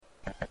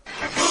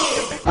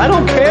I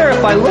don't care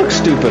if I look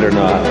stupid or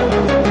not.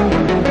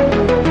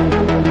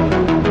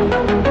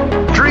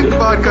 Drink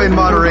vodka in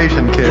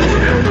moderation, kid.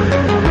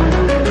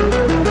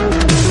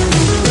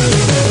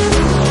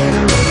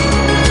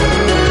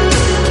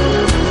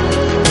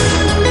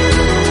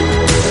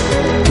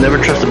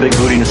 Never trust a big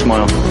booty and a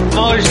smile. I'm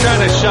always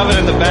trying to shove it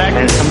in the back.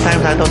 And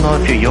sometimes I don't know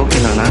if you're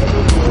joking or not.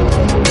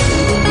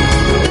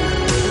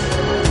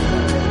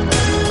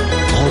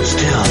 Hold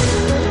still.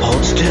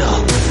 Hold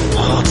still.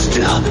 Hold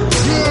still.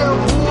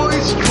 Yeah, boy,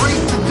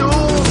 straight to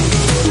doom.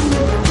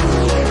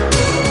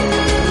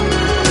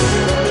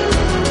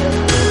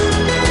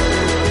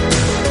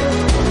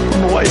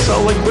 Why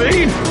sound like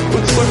Bane?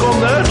 Let's look on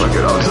that. Look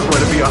at all, just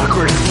let it be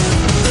awkward.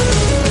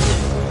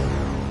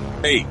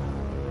 Hey,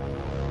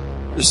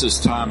 this is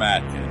Tom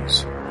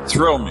Atkins.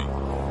 Thrill me,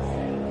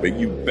 but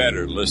you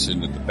better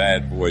listen to the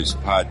Bad Boys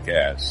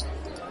podcast,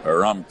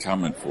 or I'm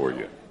coming for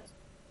you.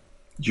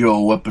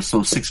 Yo,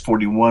 episode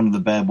 641 of the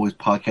Bad Boys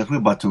podcast. We're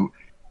about to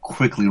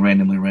quickly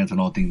randomly rant on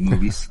all things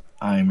movies.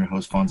 I am your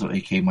host, Fonso,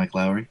 a.k.a. Mike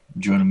Lowry.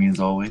 Joining me as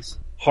always,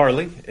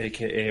 Harley,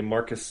 a.k.a.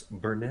 Marcus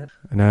Burnett.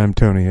 And I'm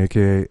Tony,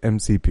 a.k.a.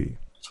 MCP.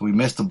 So we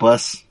missed the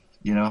bus,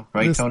 you know,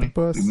 right, Missed Tony? the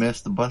bus. We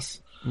missed the bus.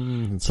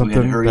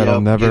 Something that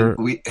I'll never,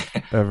 we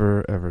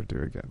ever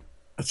do again.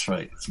 That's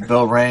right. The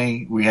bell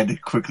rang. We had to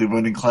quickly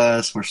run in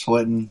class. We're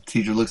sweating.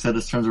 Teacher looks at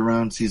us, turns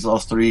around, sees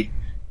us three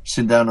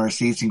sitting down in our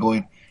seats and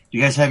going,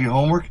 "You guys have your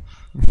homework?"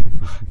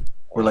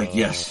 We're like,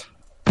 "Yes."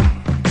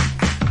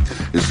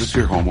 Is this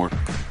your homework?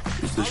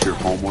 Is this your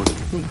homework?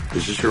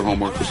 Is this your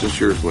homework? Is this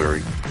yours,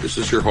 Larry? Is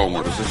this your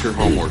homework? Is this your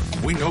homework?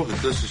 We know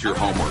that this is your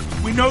homework.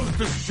 We know that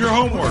this is your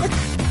homework.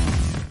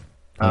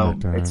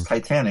 It's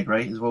Titanic,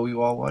 right? Is what we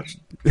all watched.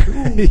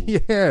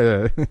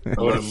 Yeah.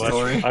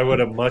 I would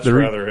have much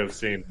rather have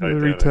seen The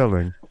Titanic.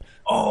 retelling.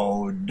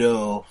 Oh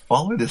no.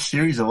 Following a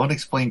series of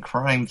unexplained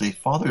crimes, a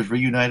father is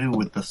reunited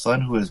with the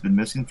son who has been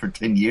missing for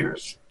 10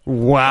 years.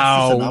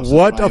 Wow.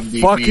 What a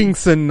fucking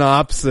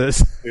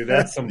synopsis. Dude,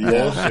 that's some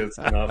bullshit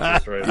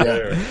synopsis right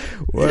there.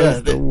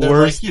 What the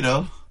worst? Like, you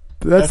know,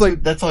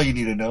 that's all you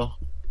need to know.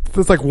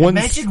 That's like one.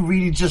 Imagine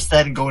reading just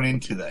that and going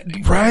into that.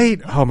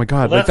 Right? Oh my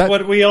god. Well, that's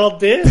what we all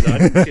did. I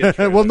didn't see a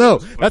trailer. Well, no,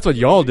 that's what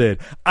y'all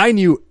did. I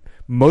knew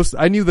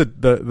the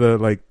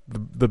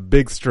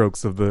big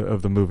strokes of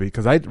the movie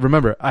because I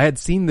remember I had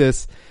seen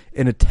this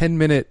in a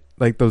 10-minute,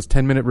 like those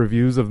 10-minute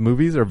reviews of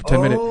movies or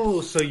 10-minute.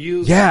 Oh, so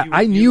you? Yeah, you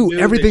I knew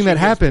everything that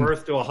happened.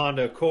 Birth to a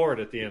Honda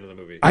Accord at the end of the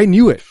movie. I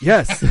knew it,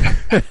 yes,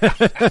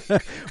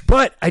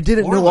 but I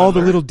didn't know all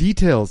the little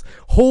details.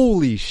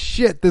 Holy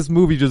shit! This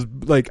movie just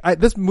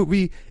this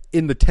movie.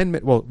 In the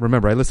 10-minute, well,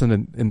 remember, I listened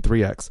in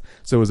 3x.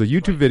 So it was a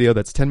YouTube video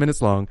that's 10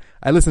 minutes long.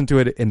 I listened to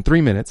it in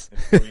 3 minutes.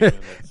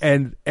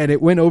 and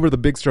it went over the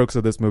big strokes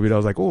of this movie. And I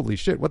was like, holy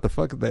shit, what the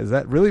fuck? Is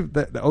that really?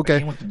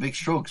 Okay. With the big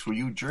strokes, were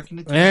you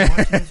jerking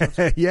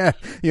it? Yeah.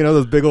 You know,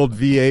 those big old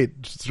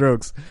V8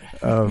 strokes.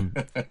 And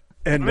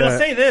I'm going to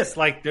say this,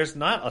 like, there's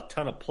not a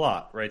ton of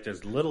plot, right?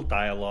 There's little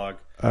dialogue.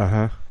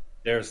 Uh-huh.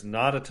 There's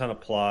not a ton of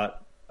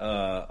plot.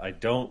 I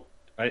don't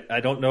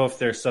know if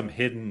there's some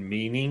hidden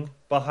meaning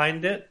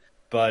behind it.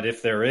 But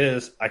if there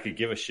is, I could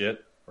give a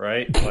shit,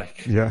 right?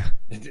 Like, yeah,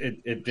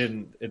 it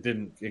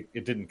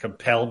didn't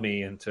compel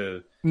me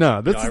into. No,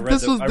 I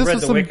read the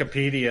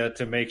Wikipedia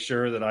to make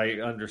sure that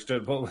I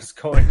understood what was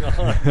going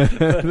on.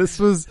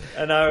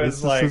 And I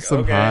was like,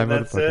 okay,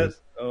 that's it.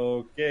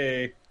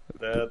 Okay,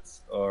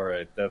 that's all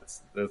right.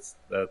 That's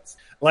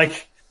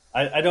like,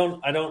 I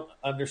don't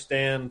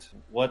understand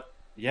what.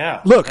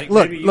 Yeah, look.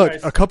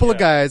 A couple of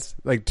guys,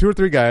 like 2 or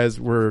 3 guys,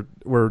 were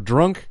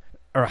drunk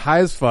or high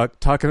as fuck,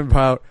 talking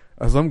about.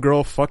 Some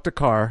girl fucked a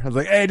car. I was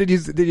like, "Hey, did you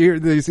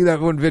see that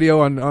one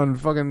video on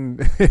fucking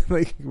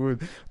like the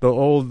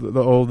old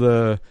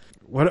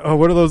what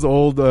are those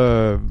old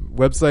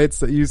websites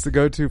that you used to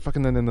go to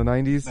fucking in the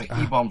 90s? Like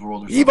E-Bombs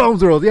World.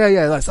 E-Bombs World, yeah.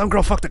 Like some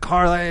girl fucked a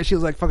car. Like, she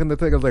was like fucking the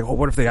thing. I was like, oh,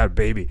 what if they had a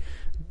baby?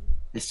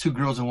 It's 2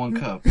 girls in 1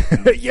 cup.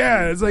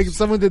 Yeah, it's like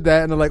someone did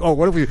that, and they're like, oh,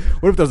 what if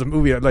there was a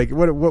movie? Like,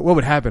 what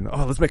would happen?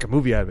 Oh, let's make a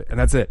movie out of it, and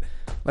that's it.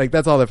 Like,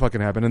 that's all that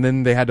fucking happened, and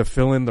then they had to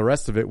fill in the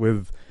rest of it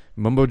with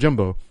mumbo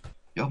jumbo.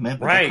 Yo, man,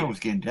 but that car was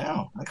getting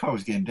down. That's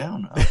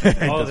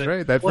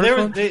right. That first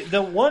one?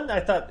 The one I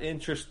thought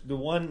the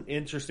one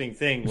interesting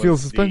thing was Fuel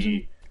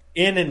suspension?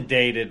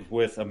 Inundated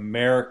with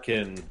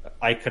American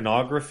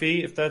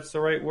iconography, if that's the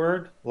right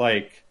word.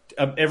 Like,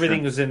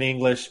 everything was in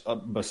English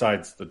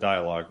besides the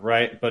dialogue,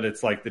 right? But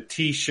it's like the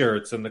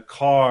T-shirts and the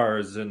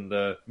cars and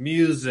the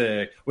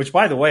music, which,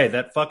 by the way,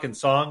 that fucking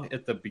song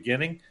at the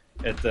beginning,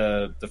 at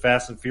the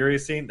Fast and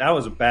Furious scene,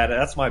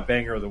 that's my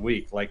banger of the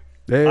week. Like,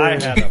 Hey. I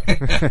had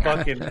a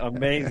fucking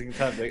amazing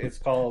time. It's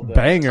called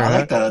banger. I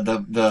like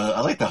I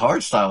like the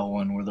hard style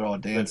one where they're all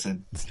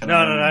dancing. No,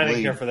 I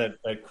didn't care for that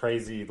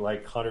crazy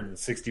like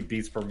 160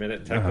 beats per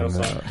minute techno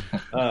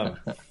song.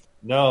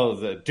 No,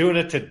 the Doing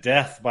It to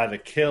Death by the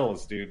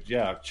Kills, dude.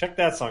 Yeah, check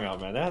that song out,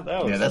 man.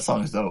 That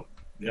song is dope.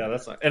 Yeah,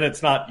 and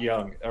it's not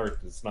young or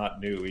it's not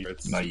new either.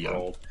 It's not super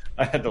old.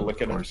 I had to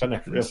look at it and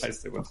I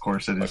realized it was of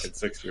course it is. fucking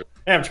 6 years.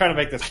 Hey, I'm trying to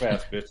make this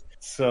fast, bitch.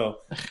 So,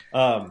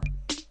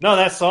 No,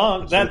 that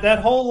song, that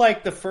whole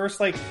like the first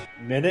like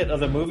minute of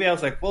the movie, I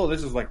was like, whoa,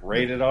 this is like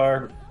rated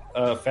R,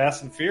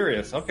 Fast and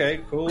Furious.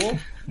 Okay, cool.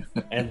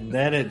 And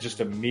then it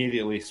just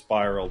immediately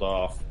spiraled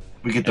off.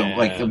 We get the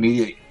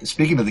immediate.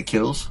 Speaking of the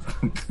kills,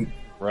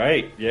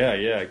 right?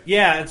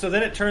 Yeah. And so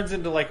then it turns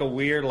into like a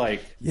weird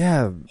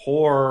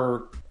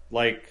horror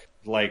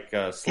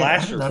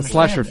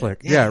slasher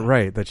flick. Yeah,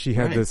 right. That she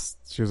had this.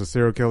 She was a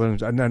serial killer,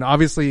 and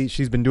obviously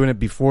she's been doing it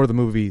before the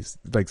movies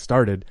like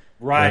started.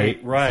 Right.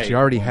 She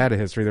already had a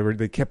history.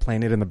 They kept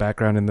playing it in the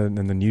background in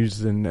the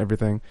news and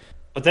everything.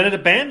 But then it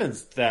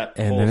abandons that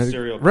whole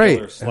serial killer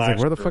right. slasher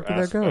Where the fuck did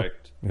that go?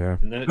 Yeah.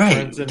 And then it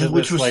turns into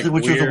which was a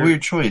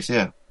weird choice.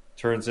 Yeah.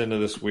 Turns into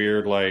this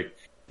weird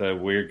the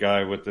weird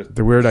guy with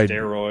the weird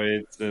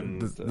steroids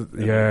and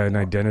an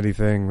identity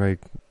thing like.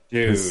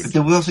 Dude. But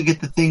then we also get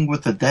the thing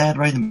with the dad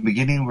right in the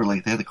beginning where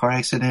like they had the car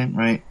accident,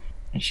 right?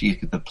 And she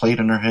get the plate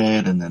on her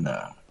head, and then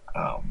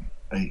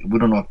we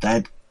don't know if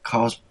that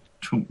caused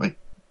too like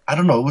I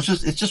don't know. It's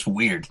just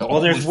weird.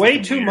 Well, there's way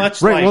too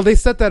much. Right. Well, they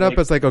set that up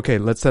as like okay,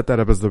 let's set that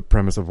up as the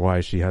premise of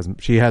why she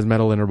has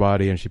metal in her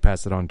body and she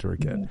passed it on to her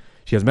kid. Mm-hmm.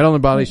 She has metal in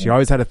her body. She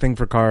always had a thing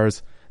for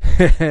cars.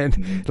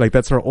 And like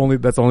that's the only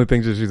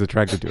thing that she's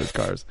attracted to is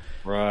cars.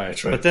 Right.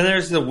 But then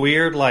there's the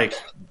weird like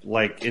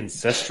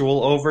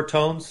incestual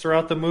overtones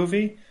throughout the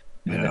movie.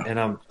 Yeah. And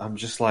I'm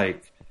just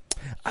like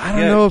I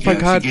don't know if I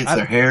got she gets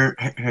her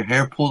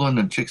hair pulled on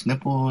the chick's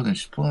nipple and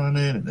she's pulling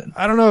it and then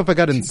I don't know if I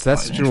got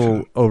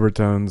incestual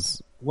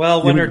overtones.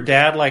 Well, when her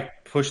dad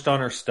like pushed on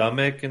her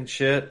stomach and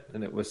shit,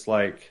 and it was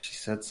like she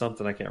said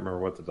something. I can't remember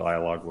what the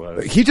dialogue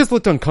was. He just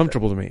looked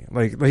uncomfortable to me.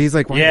 Like he's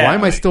like, why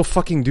am I still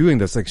fucking doing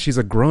this? Like she's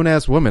a grown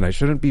ass woman. I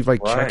shouldn't be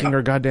like checking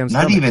her goddamn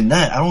stomach. Not even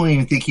that. I don't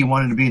even think he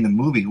wanted to be in the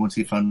movie once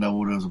he found out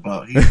what it was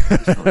about. He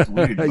was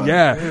weird about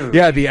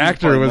yeah. The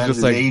actor was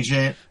just like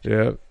agent.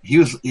 Yeah, he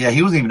wasn't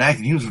even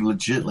acting. He was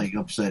legit like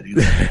upset. He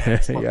was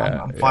like,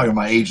 I'm firing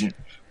my agent.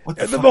 What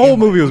the whole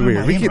movie was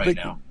weird.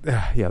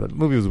 The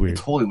movie was weird. It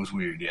totally was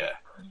weird. Yeah.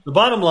 The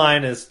bottom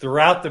line is,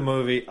 throughout the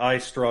movie, I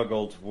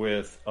struggled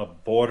with a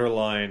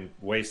borderline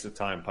waste of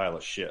time pile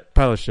of shit.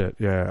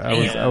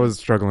 Yeah. I was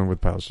struggling with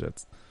pile of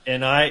shits.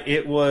 And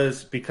it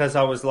was because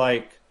I was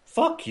like,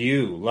 fuck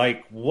you.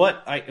 Like,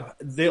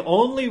 if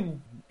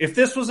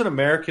this was an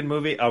American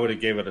movie, I would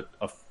have gave it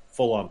a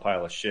full-on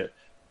pile of shit.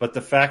 But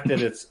the fact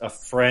that it's a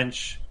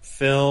French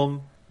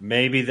film,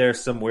 maybe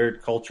there's some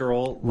weird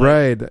cultural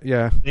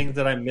thing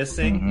that I'm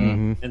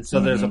missing. And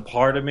so there's a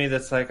part of me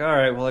that's like, all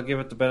right, well, I'll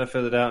give it the benefit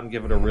of the doubt and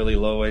give it a really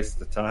low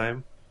waste of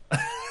time.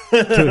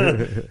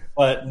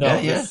 But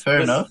no,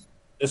 fair enough.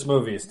 This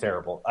movie is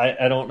terrible.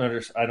 I don't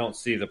understand. I don't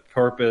see the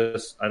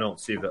purpose. I don't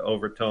see the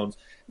overtones.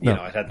 You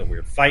know, it had the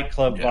weird Fight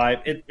Club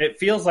vibe. It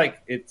feels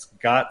like it's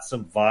got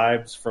some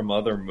vibes from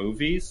other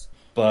movies,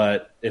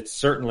 but it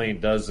certainly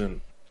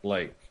doesn't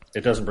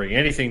bring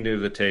anything new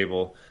to the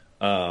table.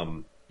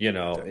 You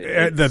know,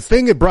 the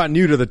thing it brought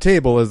new to the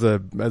table is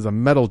a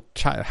metal,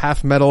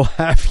 half metal,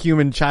 half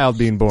human child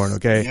being born.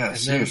 Okay, yeah,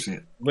 seriously.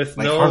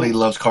 Harley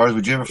loves cars.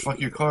 Would you ever fuck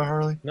your car,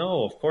 Harley?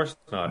 No, of course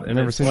not. I've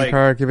never seen your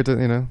car. Give it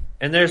to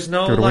And there's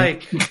no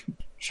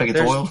check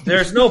its oil.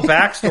 There's no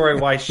backstory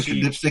why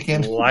she likes.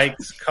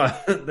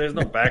 There's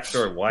no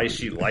backstory why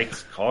she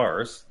likes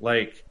cars.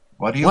 Like,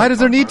 why does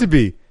there need to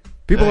be?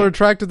 People are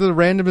attracted to the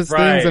randomest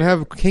things and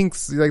have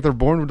kinks. Like they're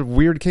born with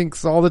weird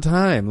kinks all the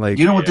time. Like,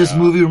 you know what this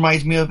movie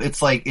reminds me of?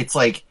 It's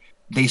like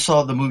they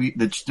saw the movie.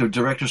 The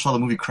director saw the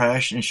movie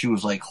Crash, and she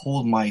was like,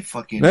 "Hold my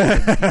fucking my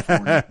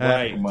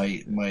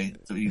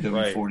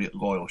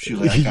W40 oil." She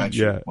was like, "I got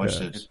you. Watch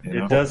this."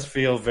 It does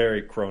feel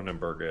very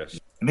Cronenberg-ish.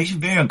 It makes me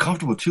very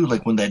uncomfortable too.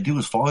 Like when that dude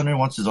was following her,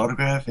 wants his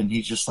autograph, and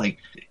he's just like,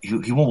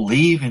 he won't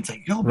leave, and it's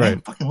like, "Yo, man,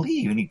 fucking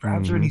leave!" And he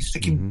grabs her, and he's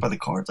sticking by the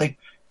car. It's like,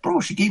 bro,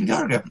 she gave me the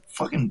autograph.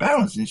 Fucking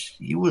balance, and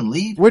you wouldn't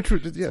leave. It's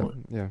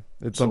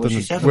something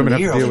that women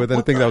have to deal with. And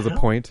I think that was a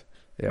point.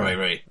 Yeah.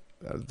 Right.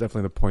 That was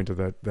definitely the point of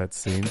that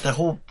scene.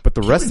 But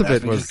the rest of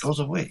it just goes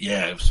away.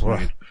 Yeah, it was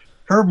weird.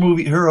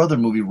 Her other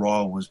movie,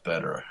 Raw, was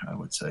better. I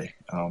would say,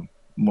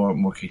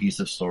 more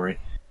cohesive story.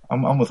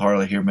 I'm with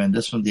Harley here, man.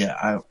 This one,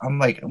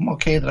 I'm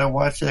okay that I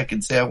watched it. I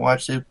can say I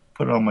watched it.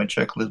 Put it on my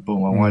checklist.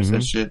 Boom, I watched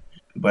that shit.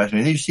 People ask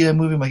me, did you see that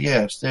movie? I'm like,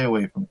 yeah.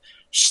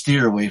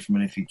 Steer away from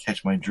it if you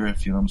catch my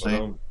drift. You know what I'm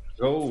saying?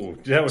 Oh,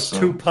 that was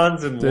 2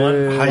 puns in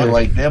one. How you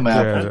like them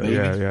apples, baby?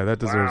 Yeah, that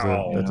deserves it.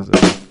 That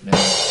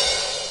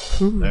deserves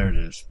it. There it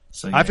is.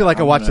 So, I feel like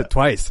I watched it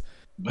twice.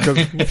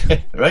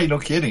 Right? No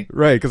kidding.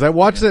 Right, because I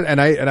watched it and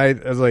I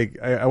was like,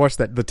 I watched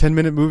the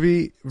 10-minute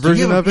movie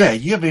version of it. Yeah,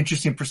 you have an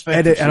interesting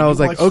perspective. And I was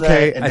like,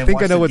 okay, I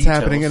think I know what's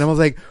happening. And I was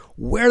like,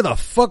 where the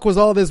fuck was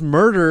all this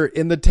murder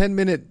in the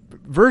 10-minute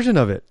version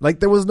of it? Like,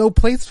 there was no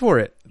place for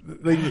it.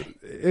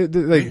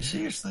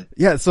 Seriously.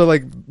 Yeah, so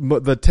like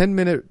the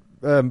 10-minute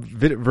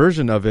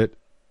version of it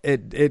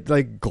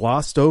like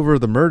glossed over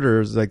the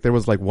murders. Like there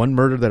was like one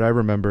murder that I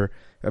remember,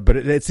 but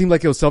it seemed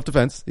like it was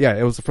self-defense. Yeah,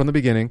 it was from the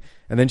beginning.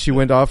 And then she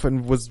went off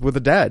and was with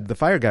the dad, the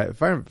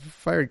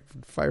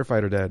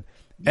firefighter dad.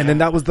 And then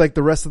that was like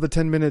the rest of the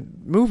 10-minute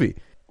movie.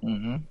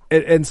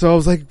 And so I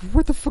was like,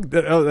 what the fuck?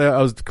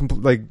 I was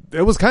like,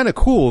 it was kind of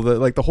cool that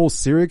like the whole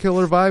serial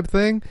killer vibe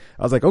thing.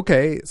 I was like,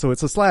 okay, so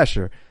it's a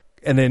slasher.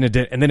 And then it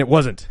did, and then it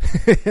wasn't.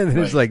 And then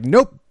it's like,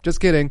 nope, just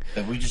kidding.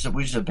 And we just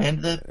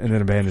abandoned it? And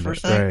then abandoned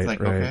first it. time?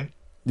 Right. Okay.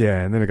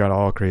 Yeah, and then it got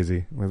all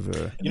crazy with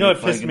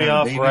what pissed me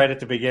off right at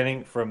the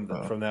beginning from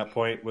that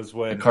point was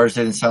when the cars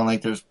didn't sound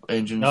like there's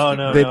engines.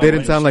 They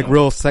didn't sound like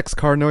real sex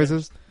car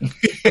noises.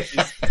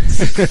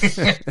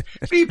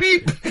 Beep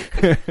beep.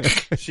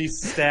 She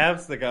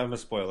stabs the guy. I'm gonna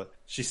spoil it.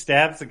 She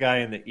stabs the guy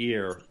in the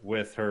ear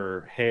with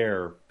her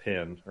hair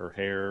pin, her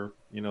hair,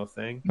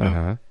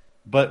 thing.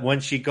 But when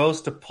she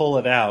goes to pull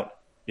it out,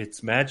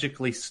 it's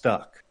magically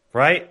stuck.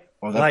 Right?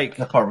 Well,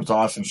 that part was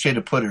awesome. She had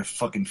to put her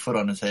fucking foot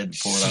on his head and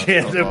pull it out. She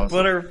had to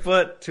put her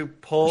foot to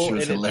pull. She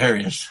was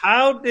hilarious.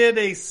 How did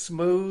a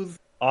smooth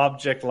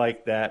object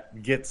like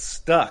that get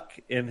stuck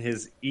in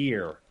his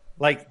ear?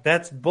 Like,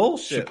 that's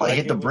bullshit. She probably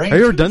hit the brain. Have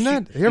you ever done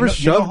that? Have you ever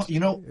shoved? Have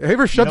you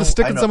ever shoved a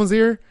stick in someone's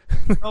ear?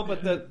 No,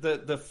 but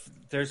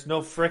there's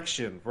no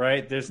friction,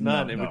 right? There's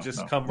none. It would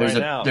just come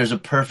right out. There's a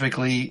perfect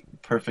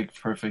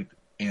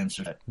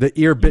answer. The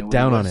ear bit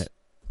down on it.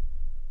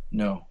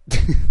 No.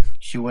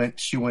 She went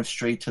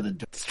straight to the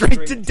dome.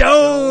 Straight to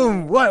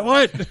dome. What?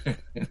 So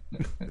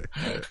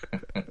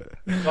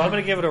I'm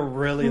gonna give it a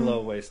really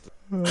low waste.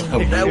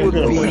 That would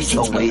be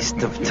a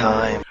waste of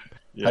time.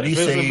 Yeah. How do you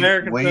say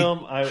American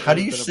film? How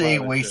do you say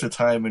waste of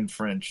time in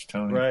French,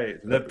 Tony?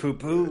 Right, le poo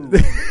poo.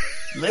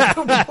 Le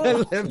poo poo.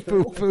 What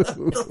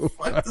the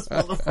fuck? This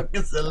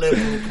motherfucker said le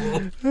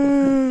poo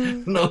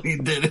poo. No, he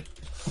didn't.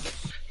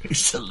 He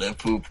said le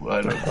poo poo.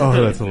 I don't know.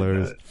 Oh, that's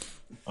hilarious.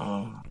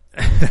 I'm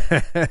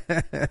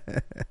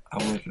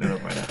looking it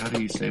up right now. How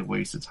do you say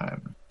waste of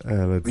time?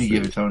 Let's see.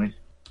 Give it, Tony.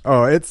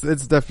 Oh, it's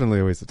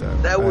definitely a waste of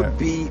time. That would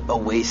be a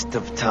waste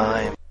of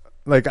time.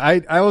 Like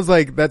I was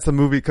like, that's a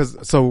movie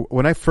so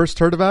when I first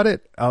heard about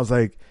it, I was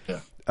like,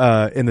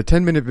 in the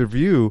 10-minute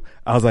review,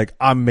 I was like,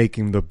 I'm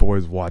making the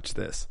boys watch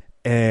this,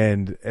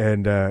 and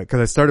because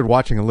I started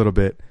watching a little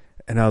bit,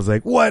 and I was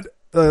like, what?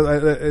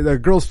 The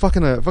girl's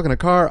fucking a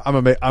car.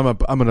 I'm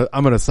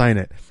gonna sign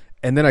it,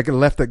 and then I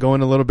left it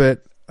going a little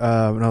bit.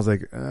 And I was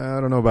like,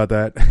 I don't know about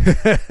that.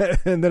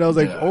 And then I was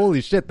like, holy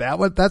shit,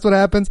 that's what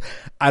happens.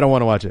 I don't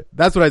want to watch it.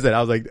 That's what I said.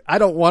 I was like, I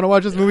don't want to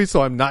watch this movie,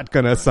 so I'm not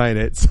going to assign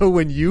it. So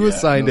when you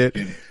assigned it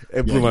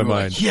blew my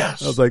mind. Like,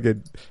 yes. I was like,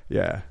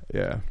 yeah.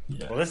 Well,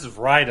 this is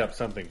right up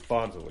something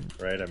Fonso would,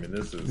 right? I mean,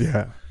 this is.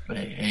 Yeah.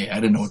 Hey, I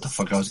didn't know what the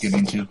fuck I was getting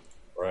into.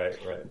 Right.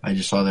 I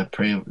just saw the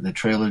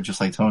trailer,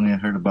 just like Tony. I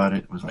heard about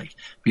it. It was like,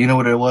 but you know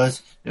what it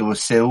was? It was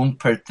c'est une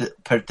perte de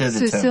temps.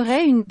 Ce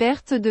serait une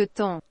perte de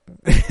temps.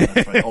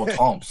 That's right. Oh,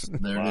 Tom's.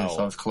 There it is.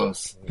 I was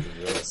close.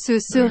 Ce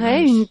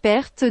serait une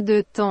perte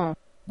de temps.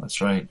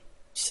 That's right.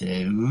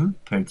 C'est une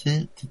perte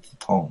de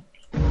temps.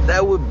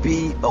 That would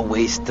be a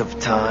waste of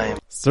time.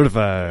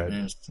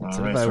 Certified.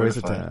 Certified waste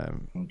of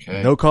time.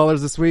 Okay. No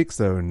callers this week,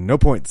 so no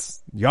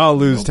points. Y'all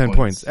lose 10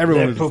 points.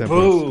 Everyone loses 10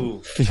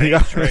 points.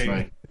 That's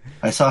right.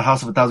 I saw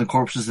House of a Thousand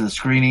Corpses in the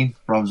screening.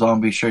 Rob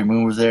Zombie, Sherry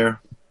Moon was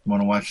there. You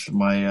want to watch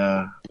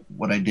my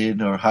what I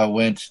did or how it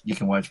went? You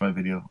can watch my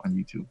video on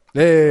YouTube.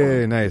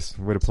 Hey, nice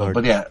way to plug.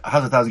 But yeah,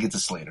 House of a Thousand gets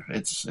us later.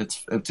 It's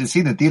to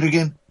see the theater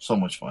again. So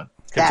much fun.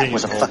 That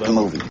was a fucking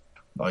movie.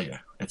 Oh yeah,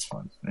 it's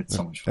fun. It's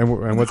so much fun.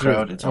 And what's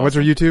your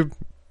YouTube?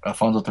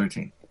 Fonso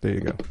 13. There you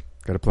go.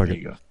 Got to plug it. There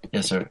you go.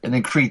 Yes, sir. And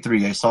then Creed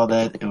 3. I saw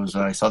that.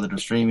 I saw that it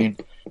was streaming.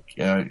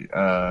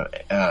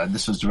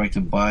 This was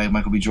directed by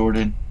Michael B.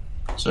 Jordan.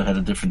 So it had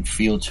a different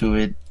feel to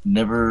it.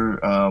 Never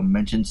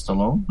mentioned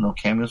Stallone. No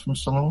cameos from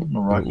Stallone.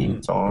 No Rocky.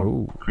 It's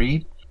all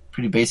Creed.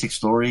 Pretty basic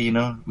story, you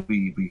know.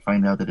 We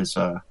find out that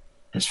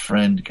his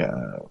friend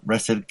got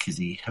arrested because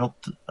he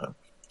helped. There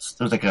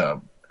was like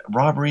a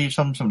robbery or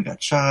something. Somebody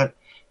got shot.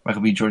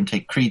 Michael B.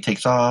 Jordan Creed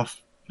takes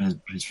off.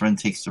 His friend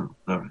takes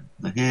the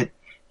hit.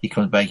 He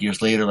comes back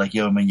years later like,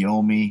 yo, man, you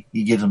owe me.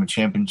 He gives him a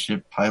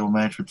championship title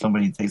match with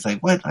somebody. He takes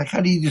like, what? Like,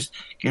 how do you just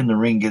get in the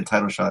ring and get a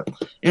title shot?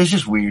 It was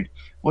just weird.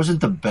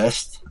 Wasn't the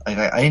best. Like,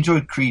 I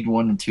enjoyed Creed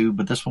 1 and 2,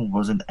 but this one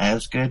wasn't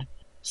as good.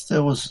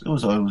 Still, it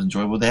was always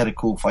enjoyable. They had a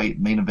cool fight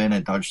main event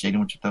at Dodger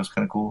Stadium, which I thought was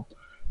kind of cool.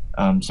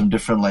 Some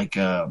different, like,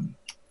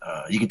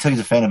 you can tell he's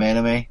a fan of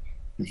anime.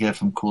 He had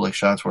some cool, like,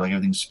 shots where, like,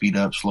 everything's speed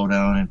up, slow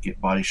down, and get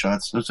body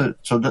shots.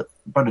 So that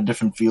brought a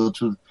different feel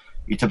to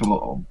your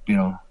typical, you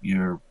know,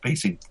 your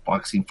basic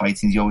boxing fight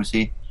scenes you always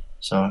see.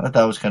 So I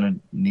thought it was kind of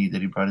neat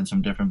that he brought in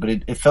some different, but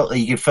it felt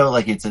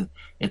like it's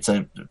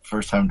a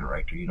first time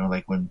director, you know,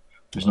 like when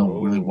there's no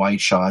really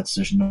wide shots,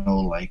 there's no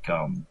like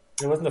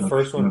it wasn't the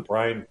first one with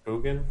Brian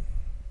Coogan?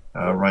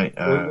 Right.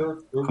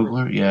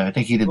 Coogler? Yeah, I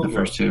think he did the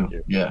first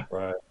two. Yeah.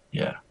 Right.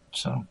 Yeah.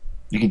 So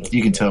you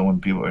can tell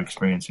when people are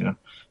experienced, you know.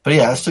 But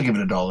yeah, I still give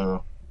it $1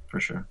 though, for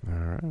sure. All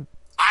right.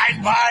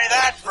 I'd buy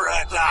that for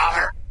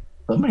 $1.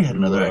 Somebody had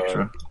another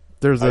extra.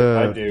 There's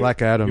a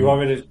Black Adam. You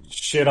want me to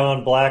shit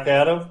on Black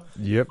Adam?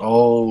 Yep.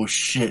 Oh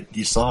shit!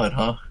 You saw it,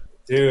 huh?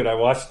 Dude, I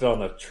watched it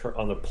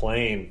on the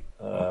plane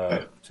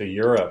to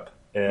Europe,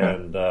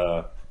 and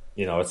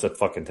it's a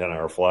fucking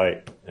 10-hour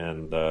flight.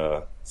 And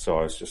so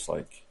I was just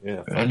like,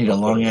 yeah. I need a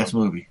long-ass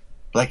movie.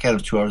 Black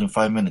Adam's 2 hours and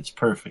 5 minutes.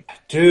 Perfect.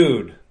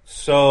 Dude,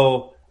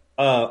 so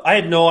I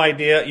had no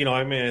idea.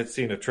 I had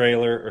seen a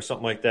trailer or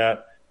something like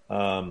that,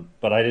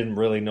 but I didn't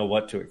really know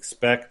what to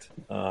expect.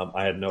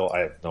 I had no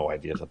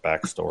idea the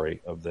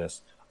backstory of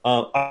this.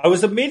 I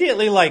was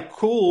immediately like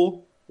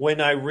cool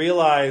when I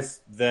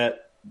realized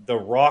that The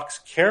Rock's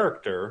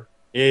character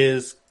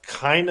is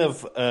kind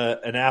of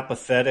an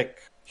apathetic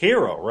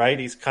hero, right?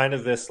 He's kind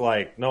of this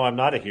like, no, I'm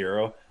not a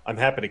hero. I'm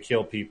happy to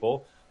kill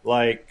people.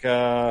 Like,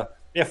 yeah,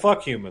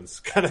 fuck humans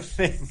kind of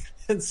thing.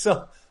 And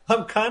so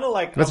I'm kind of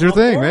like, that's your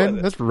thing, man.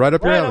 That's right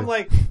up your alley. I'm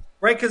like,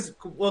 right,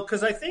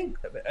 because I think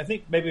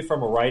maybe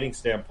from a writing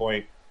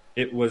standpoint,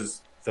 it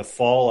was the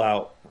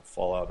fallout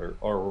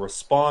or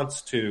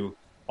response to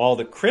all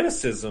the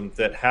criticism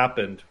that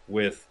happened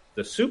with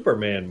the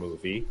Superman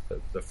movie,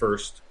 the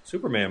first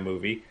Superman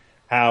movie,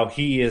 how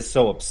he is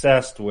so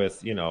obsessed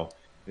with,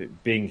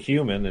 being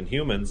human and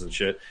humans and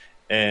shit,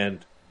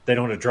 and they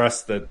don't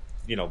address the,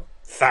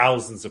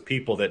 thousands of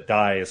people that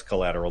die as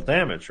collateral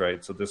damage,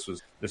 right? So this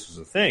was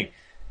a thing.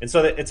 And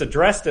so it's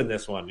addressed in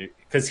this one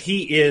because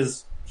he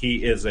is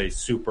a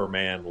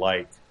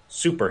Superman-like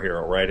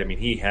superhero, right? I mean,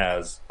 he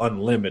has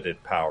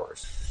unlimited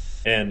powers.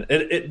 And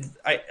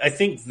I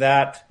think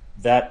that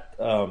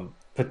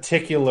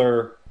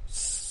particular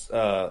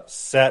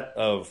set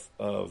of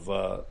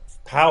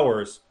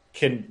powers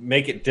can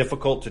make it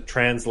difficult to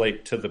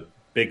translate to the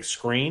big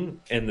screen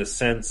in the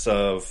sense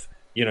of,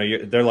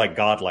 they're like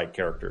godlike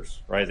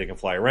characters, right? They can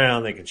fly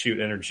around, they can shoot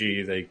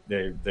energy,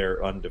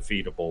 they're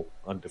undefeatable.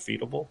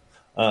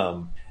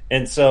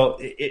 And so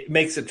it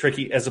makes it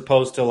tricky as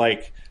opposed to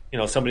like,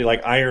 somebody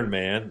like Iron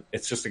Man,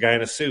 it's just a guy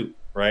in a suit,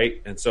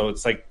 right? And so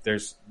it's like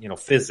there's,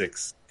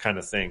 physics kind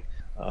of thing.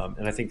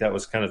 And I think that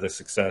was kind of the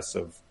success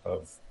of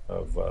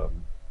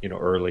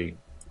early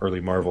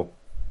Marvel.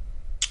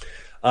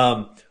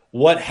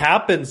 What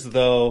happens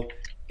though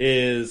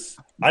is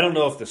I don't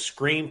know if the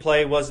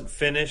screenplay wasn't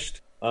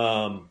finished,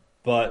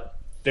 but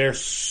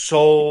there's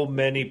so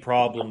many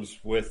problems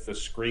with the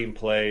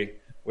screenplay,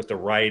 with the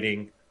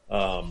writing.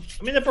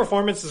 The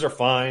performances are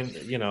fine.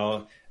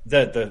 A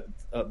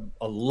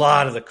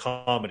lot of the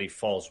comedy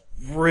falls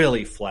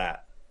really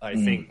flat. I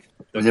think.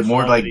 Is it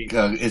more like?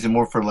 Is it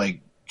more for like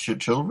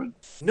children?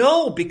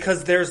 No,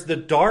 because there's the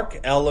dark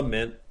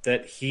element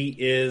that he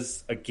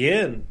is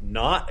again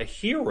not a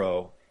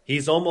hero.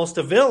 He's almost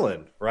a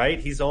villain, right?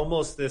 He's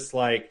almost this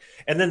like,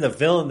 and then the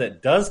villain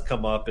that does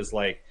come up is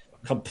like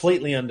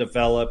completely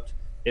undeveloped.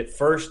 At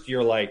first,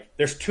 you're like,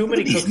 there's too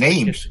many these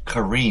names: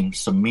 Kareem,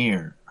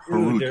 Samir,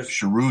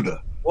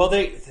 Sharuda. Well,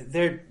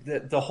 they're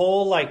the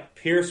whole like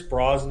Pierce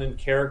Brosnan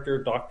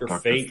character, Dr.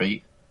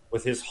 Fate,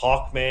 with his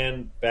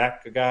Hawkman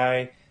back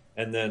guy,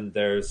 and then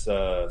there's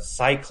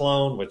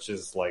Cyclone, which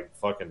is like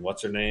fucking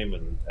what's her name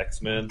in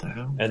X-Men,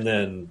 and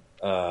then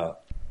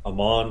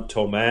Amon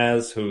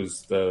Tomaz,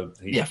 who's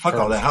fuck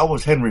all that. How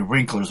was Henry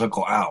Winkler's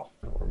Uncle Al?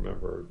 I don't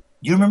remember.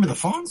 You remember the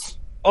Fonz?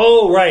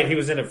 Oh, right. He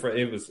was in it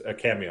it was a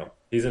cameo.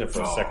 He's in it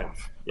for a second.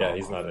 Yeah,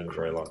 he's not in it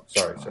very long.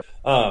 Sorry.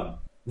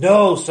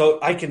 No, so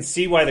I can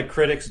see why the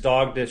critics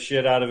dogged the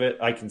shit out of it.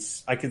 I can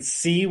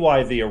see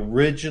why the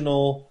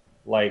original,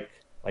 like,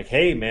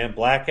 hey man,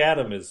 Black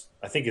Adam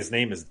I think his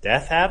name is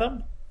Death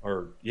Adam,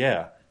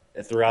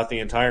 throughout the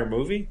entire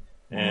movie.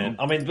 And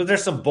but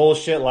there's some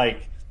bullshit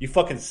like you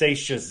fucking say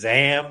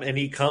Shazam and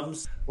he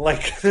comes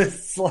like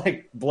it's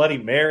like Bloody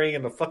Mary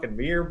and the fucking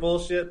mirror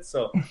bullshit.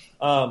 So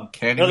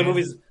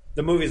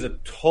the movie's a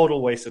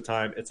total waste of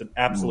time. It's an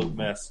absolute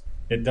mess.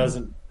 It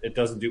doesn't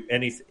do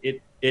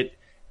anything.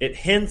 It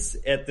hints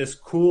at this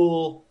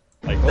cool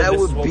like that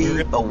would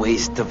be a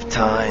waste of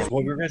time.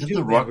 Did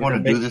The Rock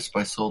want to do this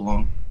by so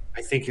long?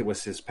 I think it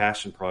was his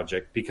passion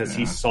project because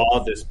he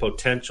saw this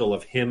potential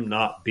of him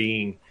not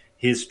being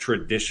his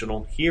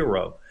traditional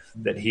hero,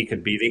 that he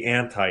could be the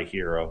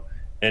anti-hero,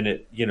 and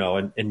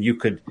and you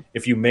could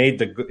if you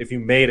made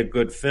a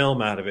good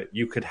film out of it,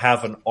 you could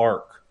have an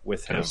arc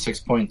with him.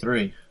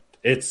 6.3.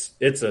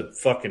 It's a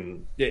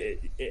fucking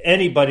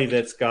anybody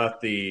that's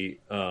got the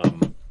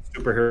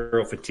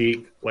superhero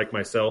fatigue like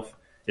myself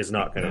is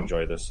not going to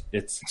enjoy this.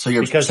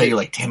 You're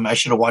like, damn, I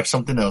should have watched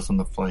something else on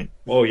the flight.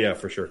 Oh yeah,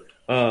 for sure.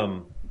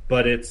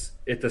 But it's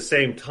at the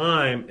same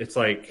time, it's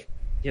like,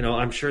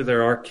 I'm sure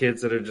there are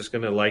kids that are just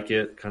going to like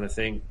it, kind of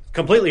thing.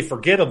 Completely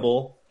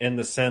forgettable in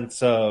the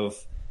sense of,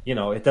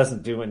 it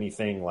doesn't do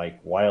anything like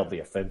wildly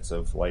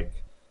offensive. Like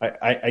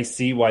I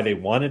see why they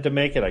wanted to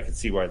make it. I could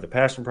see why the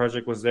passion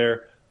project was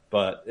there.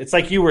 But it's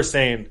like you were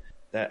saying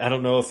that I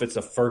don't know if it's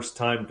a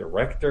first-time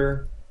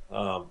director.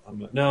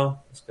 No,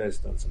 this guy's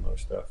done some other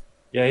stuff.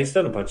 Yeah, he's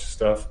done a bunch of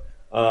stuff.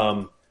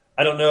 I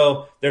don't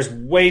know. There's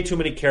way too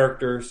many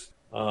characters.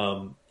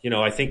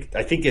 I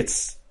think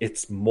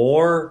it's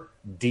more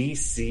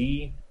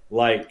DC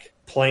like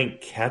playing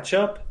catch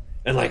up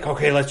and like,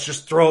 okay, let's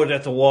just throw it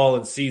at the wall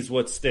and see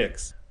what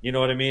sticks. You know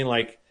what I mean?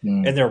 Like,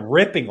 and they're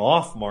ripping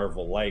off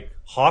Marvel. Like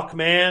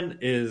Hawkman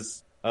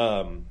is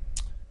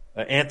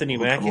Anthony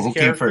Mackie's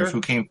character.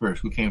 Who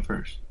came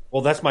first?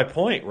 Well, that's my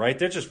point, right?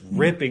 They're just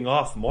ripping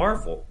off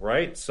Marvel,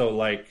 right? So,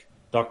 like,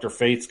 Dr.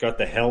 Fate's got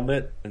the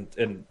helmet,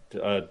 and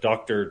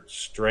Doctor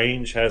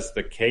Strange has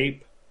the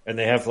cape, and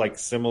they have, like,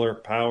 similar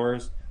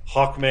powers.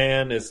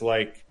 Hawkman is,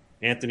 like,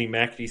 Anthony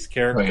Mackie's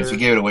character. Right, so you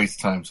gave it a waste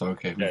of time, so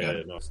okay.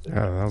 That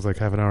was like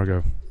half an hour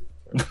ago.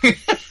 I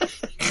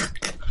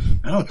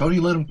don't know, Cody,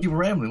 let him keep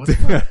rambling. What's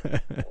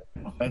the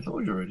I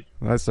told you already.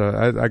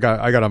 I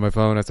got on my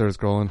phone. I started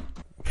scrolling.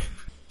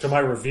 To my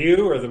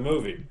review or the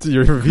movie? To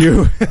your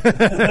review.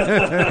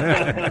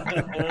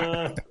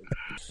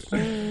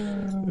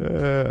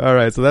 All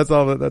right, so that's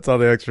all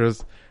the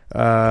extras.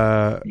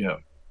 Yeah.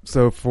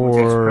 So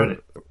for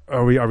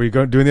are we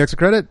doing the extra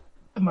credit?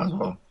 Might as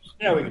well.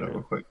 Yeah, we can do it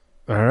real quick.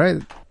 All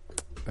right.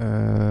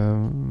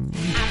 I'm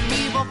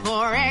evil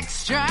for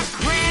extra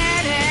credit.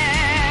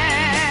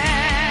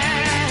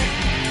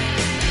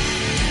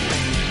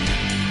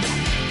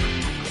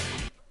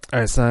 I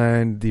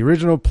assigned the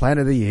original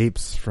Planet of the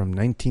Apes from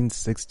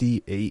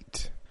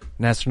 1968.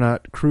 An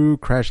astronaut crew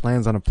crash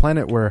lands on a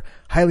planet where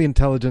highly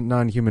intelligent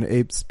non-human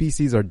ape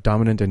species are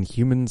dominant and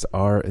humans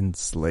are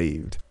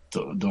enslaved.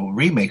 The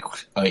remake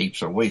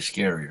apes are way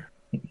scarier.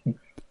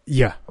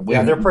 Yeah.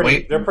 They're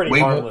pretty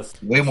harmless.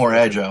 Way more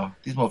agile.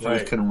 These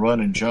motherfuckers can run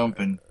and jump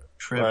and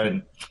trip. Right.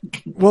 And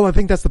Well, I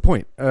think that's the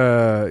point.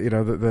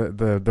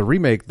 The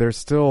remake, they're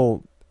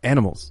still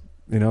animals.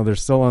 They're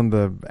still on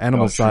the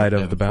animal side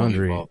of the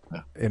boundary.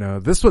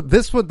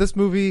 This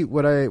movie,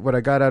 what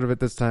I got out of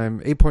it this time,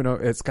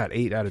 8.0, it's got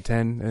 8 out of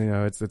 10.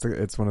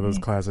 It's one of those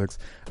classics.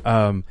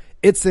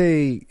 It's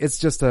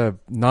just a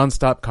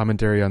nonstop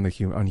commentary on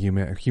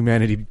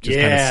humanity just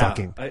kind of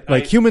sucking.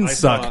 Humans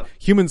suck.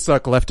 Humans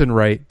suck left and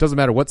right. Doesn't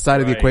matter what side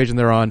of the equation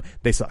they're on,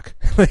 they suck.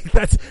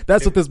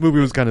 That's what this movie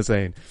was kind of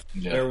saying.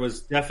 Yeah. There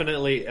was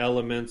definitely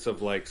elements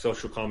of like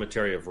social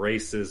commentary of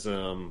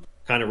racism,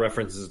 kind of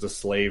references to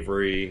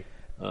slavery.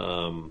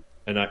 And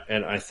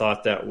I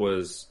thought that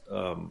was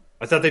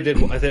I thought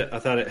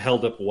it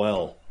held up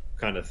well,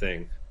 kind of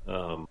thing.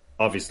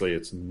 Obviously,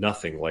 it's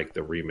nothing like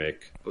the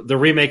remake. The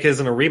remake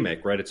isn't a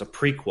remake, right? It's a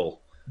prequel.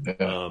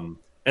 Yeah.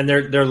 And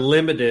they're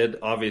limited,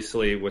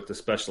 obviously, with the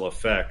special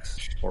effects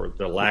or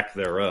the lack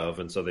thereof,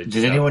 and so they.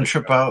 Did anyone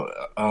trip out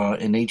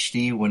in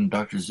HD when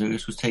Dr.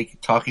 Zeus was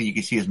talking? You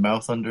could see his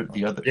mouth under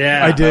the other.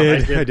 Yeah, I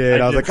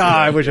did. I was like,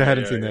 I wish I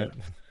hadn't seen that.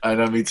 I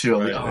know, me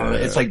too.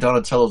 It's like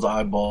Donatello's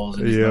eyeballs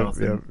in his mouth.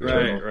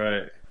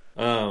 Right.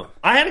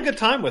 I had a good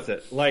time with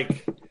it.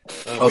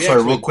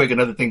 Real quick,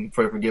 another thing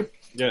before I forget.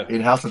 Yeah.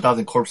 In House of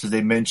 1,000 Corpses,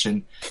 they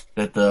mentioned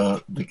that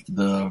the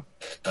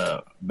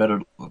better,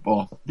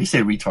 well, they say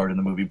retard in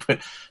the movie, but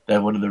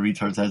that one of the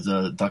retards has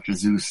Dr.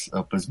 Zeus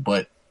up his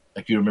butt.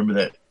 If you remember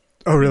that.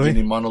 Oh, really?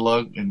 Beginning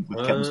monologue and with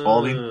Captain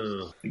Spaulding,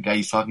 the guy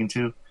he's talking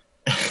to.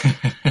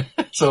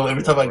 So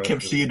every time I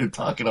kept seeing him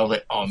talking, I was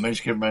like, "Oh man, I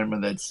just can't remember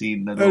that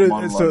scene." That little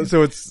monologue.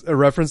 So it's a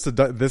reference to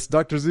this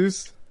Dr.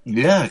 Zeus.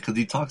 Yeah, because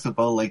he talks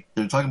about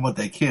they're talking about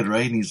that kid,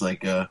 right? And he's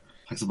like,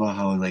 talks about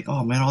how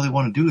oh man, all they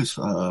want to do is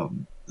what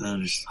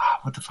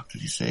the fuck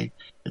did he say?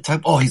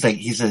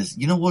 He says,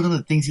 you know, one of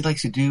the things he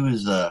likes to do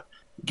is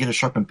get a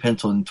sharpened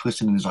pencil and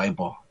twist it in his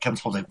eyeball. Captain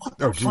Spaulding's like, what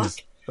the fuck?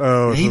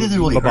 Oh, he doesn't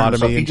really hurt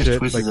himself. He just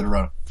twists it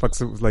around.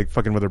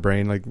 Fucking with her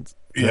brain,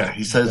 Yeah,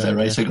 he says that,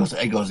 right? So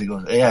he goes,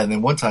 yeah. And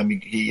then one time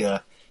he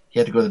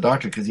had to go to the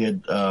doctor because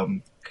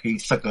he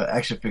stuck an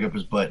action figure up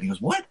his butt. And he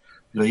goes, what?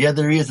 He goes, yeah,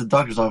 there he is at the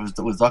doctor's office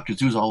with Dr.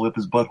 Zeus all whip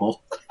his butthole.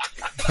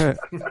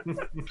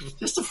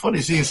 Just a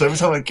funny scene. So every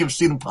time I kept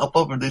seeing him pop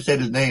up and they said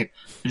his name,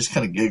 I just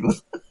kind of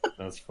giggled.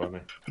 That's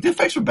funny. But the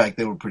effects from back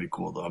then were pretty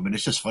cool, though. I mean,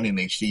 it's just funny in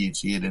HD. You'd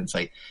see it, and it's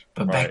like,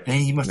 but back then,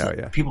 he must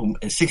have, people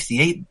in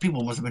 68,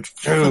 people must have been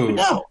flipping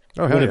out.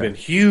 Oh, would have been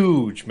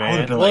huge, man. I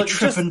would have been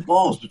tripping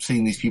balls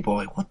seeing these people.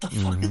 Like, what the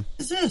fuck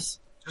is this?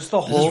 Just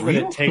the whole that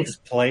it takes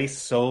place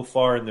so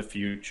far in the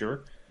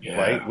future,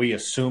 right? We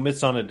assume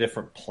it's on a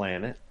different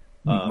planet.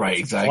 Right,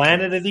 exactly.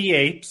 Planet of the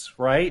Apes,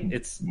 right?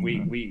 It's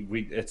we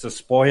it's a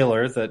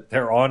spoiler that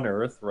they're on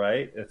Earth,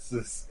 right?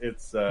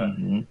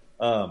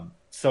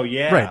 So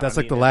yeah, right. That's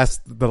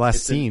the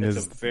last scene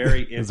is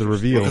a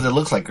reveal because it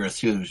looks like Earth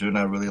too. So you're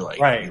not really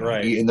right.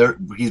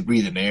 And he's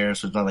breathing air,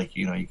 so it's not like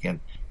you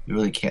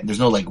really can't. There's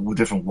no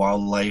different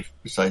wildlife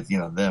besides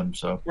them.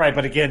 So right,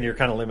 but again, you're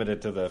kind of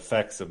limited to the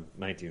effects of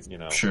 19.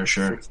 Sure.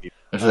 60.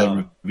 That's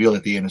that reveal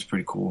at the end is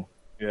pretty cool.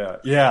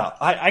 Yeah.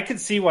 I can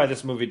see why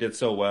this movie did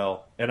so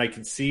well, and I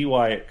can see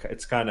why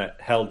it's kind of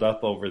held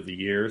up over the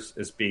years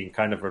as being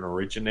kind of an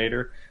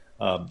originator.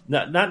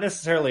 Not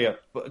necessarily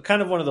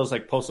kind of one of those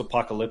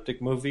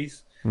post-apocalyptic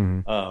movies.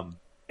 Mm-hmm.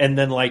 And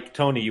then like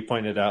Tony, you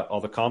pointed out all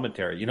the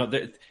commentary.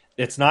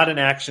 It's not an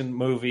action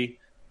movie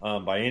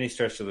by any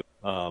stretch of the.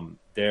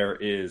 There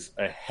is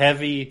a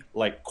heavy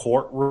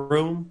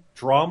courtroom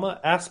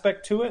drama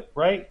aspect to it,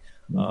 right?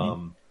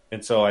 Mm-hmm.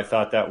 And so I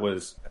thought that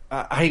was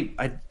I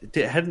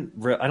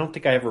don't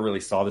think I ever really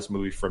saw this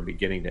movie from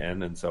beginning to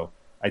end, and so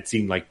I'd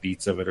seen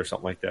beats of it or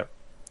something like that.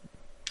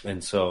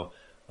 And so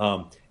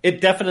it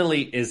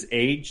definitely is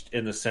aged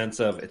in the sense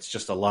of it's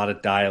just a lot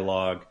of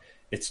dialogue.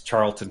 it's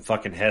Charlton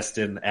fucking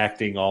Heston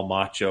acting all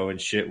macho and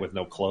shit with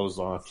no clothes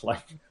on,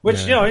 like, which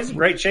he's in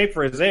great shape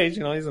for his age.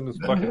 He's in his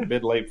fucking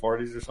mid late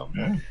 40s or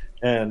something,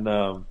 and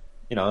and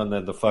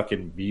then the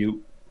fucking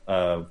Butte,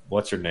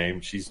 what's her name?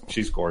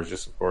 She's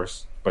gorgeous, of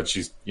course, but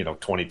she's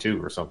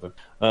 22 or something.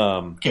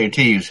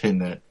 Guarantee he's hitting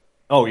that.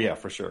 Oh yeah,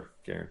 for sure,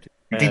 guarantee.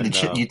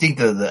 You think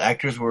the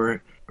actors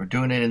were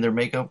doing it in their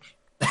makeup?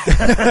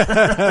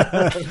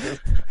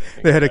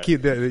 They had to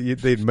keep.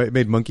 They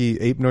made monkey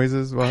ape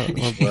noises while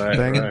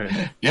banging.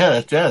 Right.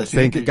 Yeah, that's got to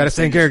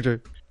stay in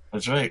character.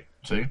 That's right.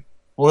 See,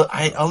 well,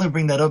 I only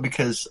bring that up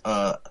because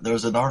there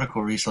was an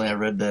article recently I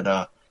read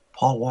that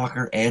Paul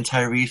Walker and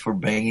Tyrese were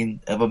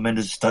banging Eva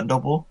Mendes' stunt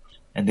double,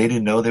 and they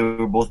didn't know they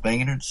were both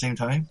banging her at the same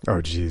time.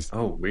 Oh, jeez.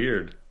 Oh,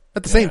 weird.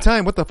 At the same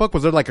time, what the fuck?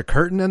 Was there like a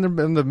curtain in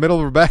the middle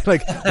of her back?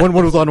 Like one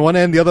was on one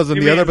end, the other's on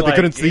the other, but they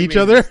couldn't see each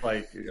other?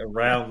 Like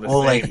around the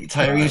like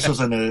Tyrese was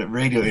on a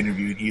radio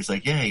interview, and he's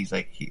like,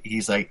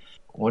 he's like,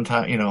 one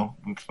time,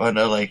 we found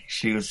out like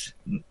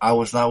I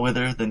was not with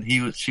her, then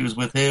she was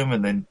with him,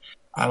 and then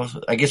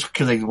I guess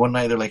because like one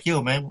night they're like,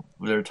 yo man,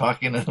 they're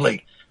talking, and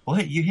like,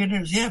 what, you hear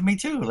her? Yeah, me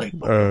too. Like,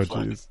 oh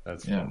jeez,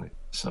 that's funny.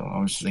 So I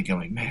was thinking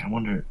like, man, I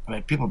wonder,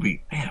 like, people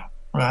be, man,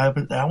 I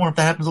wonder if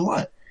that happens a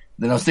lot.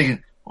 Then I was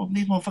thinking, well,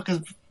 these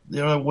motherfuckers,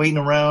 they're waiting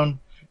around,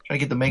 trying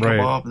to get the makeup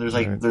off,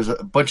 and there's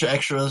a bunch of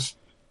extras.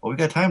 Well, we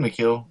got time to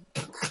kill.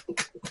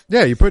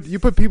 Yeah, you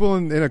put people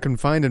in a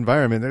confined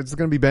environment, it's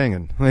going to be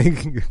banging.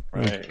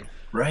 Like,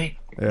 right.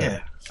 Yeah.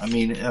 I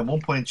mean, at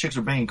one point, chicks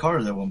were banging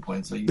cars. At one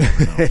point, so you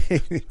never know.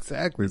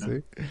 Exactly.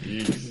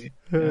 See.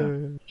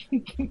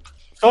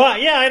 So I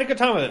had a good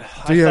time with it.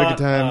 So you had a good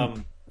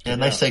time.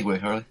 Nice segue,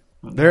 Harley.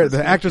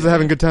 The actors are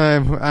having a good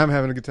time. I'm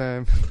having a good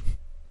time.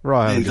 We're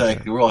all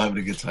having We're all having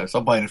a good time. So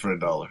I'm buying it for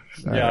 $1. I'll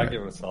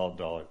give it a solid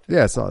 $1.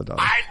 Yeah, solid $1.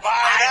 I'd buy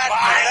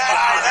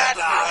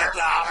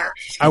that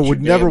I would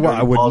never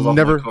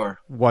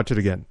watch it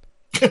again.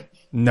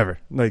 Never.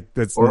 Like,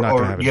 that's not going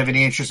to happen. Do you have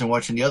any interest in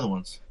watching the other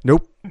ones?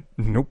 Nope.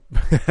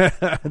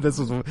 This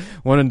was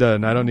one and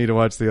done. I don't need to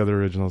watch the other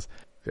originals.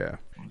 Yeah.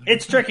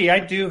 It's tricky. I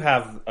do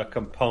have a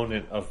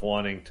component of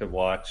wanting to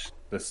watch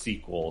the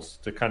sequels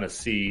to kind of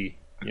see,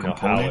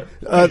 how it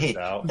plays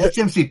out. That's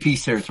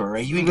MCP territory,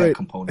 right? You ain't got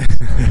components.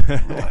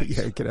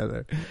 Yeah, get out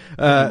of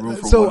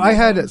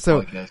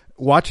there.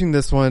 Watching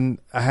this one,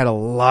 I had a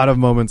lot of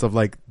moments of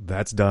like,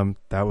 that's dumb.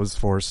 That was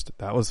forced.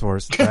 That's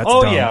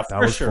dumb. Yeah, that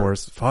was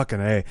forced.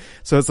 Fucking A.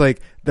 So it's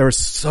like, there was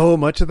so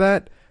much of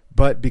that.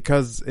 But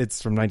because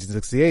it's from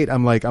 1968,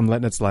 I'm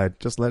letting it slide.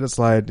 Just let it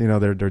slide.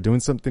 They're doing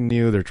something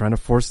new. They're trying to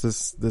force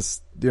this.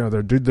 They're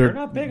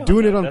not big on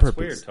doing that. it on That's purpose.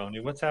 Weird,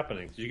 Tony. What's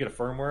happening? Did you get a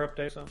firmware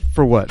update or something?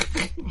 For what?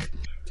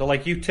 So,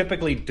 like, you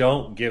typically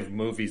don't give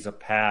movies a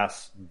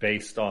pass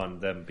based on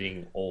them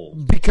being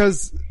old.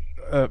 Because,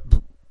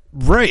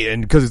 right,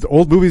 and because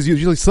old movies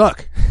usually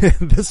suck.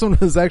 This one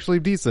was actually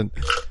decent.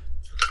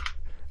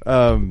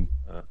 All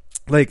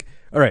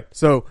right,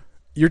 so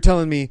you're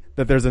telling me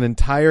that there's an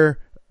entire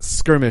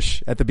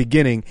skirmish at the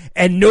beginning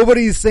and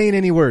nobody's saying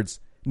any words.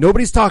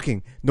 Nobody's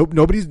talking.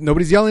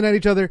 Nobody's yelling at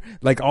each other.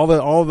 Like all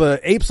the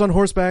apes on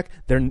horseback,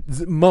 their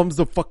mum's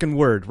the fucking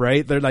word,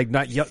 right? They're like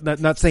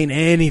not saying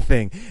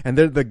anything. And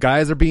the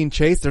guys are being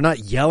chased. They're not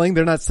yelling.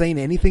 They're not saying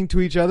anything to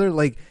each other.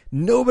 Like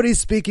nobody's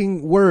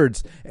speaking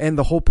words. And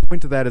the whole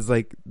point of that is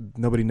like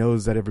nobody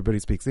knows that everybody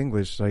speaks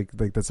English. Like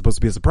that's supposed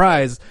to be a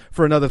surprise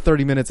for another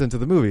 30 minutes into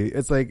the movie.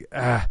 It's like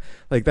that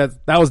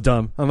was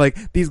dumb. I'm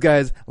like, these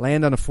guys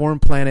land on a foreign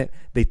planet.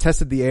 They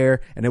tested the air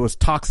and it was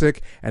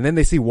toxic. And then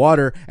they see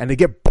water and they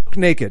get buck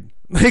naked.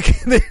 Like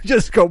they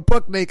just go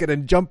buck naked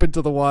and jump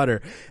into the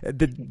water.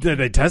 Did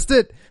they test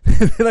it?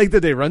 Like,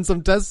 did they run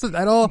some tests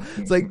at all?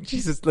 It's like,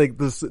 Jesus, like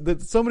there's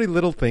so many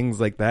little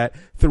things like that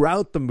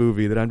throughout the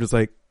movie that I'm just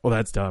like, well,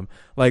 that's dumb.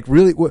 Like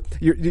really,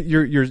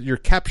 you're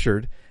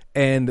captured.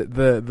 And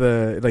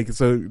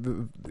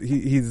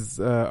he's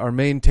our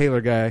main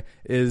tailor guy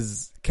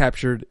is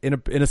captured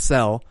in a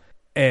cell,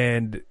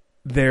 and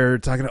they're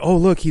talking. Oh,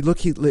 look, he's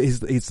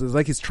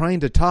like he's trying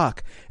to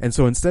talk, and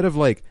so instead of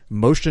like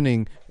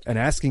motioning and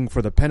asking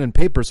for the pen and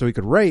paper so he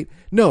could write,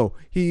 no,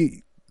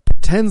 he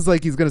pretends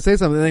like he's going to say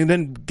something and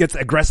then gets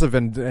aggressive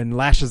and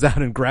lashes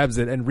out and grabs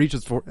it and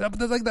reaches for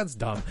it. That's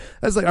dumb.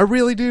 That's like,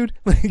 really, dude?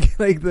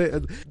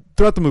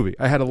 Throughout the movie,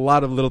 I had a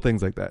lot of little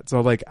things like that.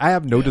 So like, I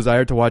have no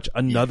desire to watch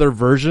another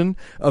version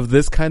of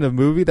this kind of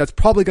movie that's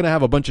probably going to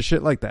have a bunch of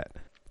shit like that.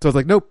 So I was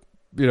like, nope.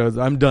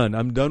 I'm done.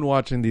 I'm done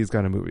watching these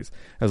kind of movies.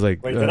 I was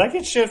like, wait, did I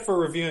get shit for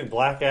reviewing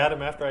Black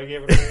Adam after I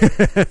gave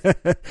it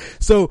a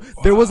So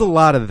there was a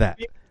lot of that.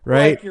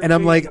 Right? And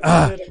I'm like,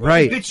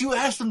 right. But you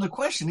asked him the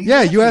question.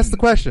 You asked the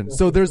question.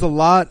 So there's a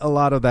lot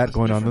of that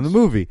going on in the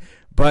movie.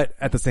 But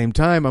at the same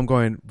time, I'm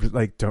going,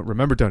 like, don't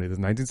remember, Tony, this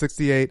is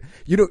 1968.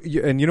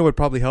 And you know what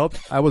probably helped?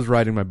 I was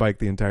riding my bike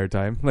the entire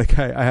time. Like,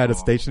 I had a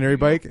stationary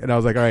bike, and I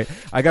was like, all right,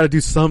 I gotta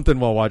do something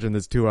while watching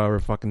this 2-hour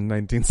fucking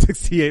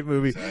 1968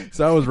 movie. Exactly.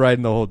 So I was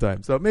riding the whole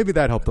time. So maybe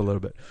that helped a little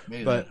bit.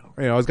 But,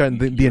 I was getting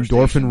the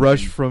endorphin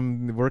rush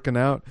from working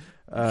out.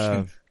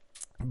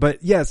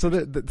 But yeah,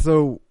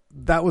 so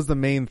that was the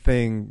main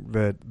thing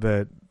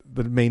that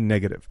the main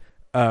negative.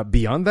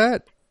 Beyond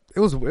that, it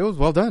was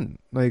well done.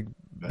 Like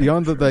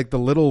beyond the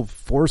little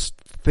forced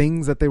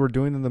things that they were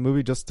doing in the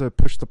movie just to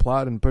push the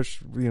plot and push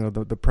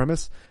the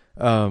premise.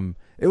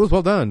 It was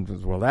well done. It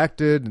was well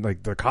acted.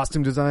 Like the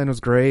costume design was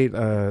great.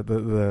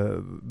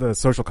 The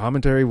social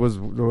commentary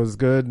was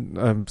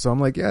good. So I'm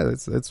like, yeah,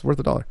 it's worth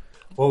 $1.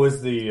 What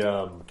was the?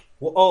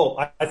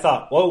 I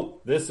thought,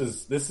 whoa, this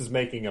is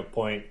making a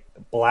point.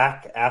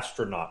 Black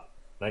Astronaut,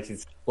 19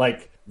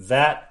 like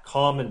that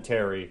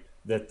commentary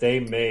that they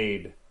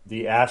made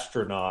the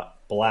astronaut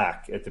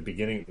black at the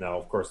beginning. Now,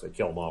 of course, they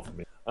kill him off.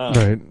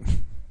 Right.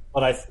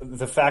 But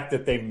the fact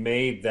that they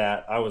made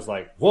that, I was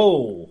like,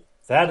 whoa,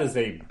 that is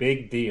a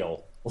big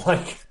deal.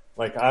 Like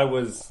I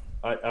was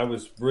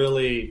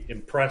really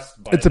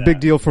impressed by. It's that. a big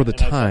deal for the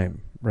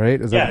time,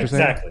 right? Is that what you're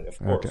exactly. saying? Of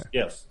course, okay.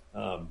 Yes.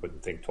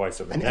 Wouldn't think twice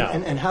of it now.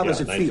 And how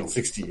does it feel?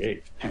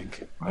 1968.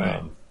 Hank,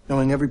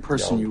 knowing every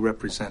person you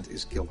represent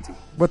is guilty.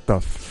 What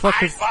the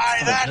fuck is? Buy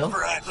that for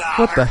 $1.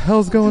 What the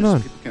hell's going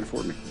on? People can't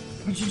afford me.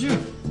 What'd you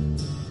do?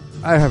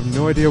 I have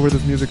no idea where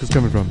this music is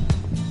coming from.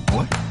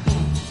 What?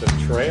 It's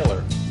a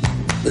trailer.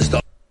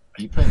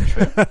 Are you playing a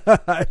trailer?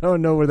 I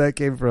don't know where that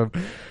came from.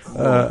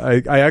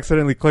 I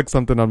accidentally clicked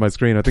something on my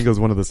screen. I think it was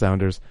one of the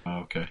sounders. Oh,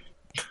 okay.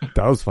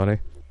 That was funny.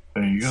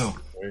 There you go.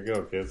 There you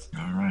go, kids.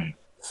 All right.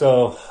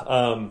 So,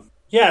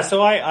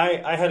 so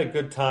I had a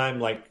good time,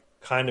 like,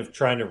 kind of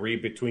trying to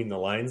read between the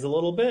lines a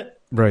little bit.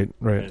 Right.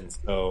 And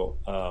so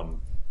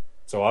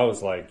I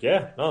was like,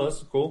 yeah, no, this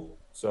is cool.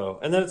 So,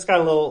 and then it's got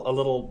a little,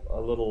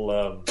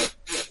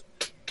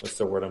 what's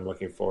the word I'm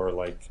looking for?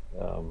 Like,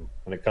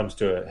 when it comes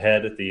to a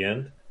head at the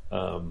end,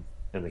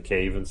 in the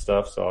cave and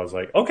stuff. So I was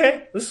like,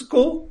 okay, this is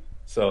cool.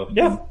 So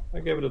yeah, I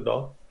gave it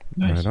 $1.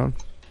 Nice. Right on.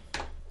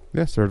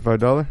 Yeah, certified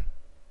 $1.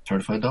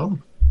 Certified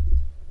 $1.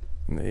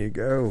 There you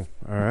go.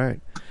 All right.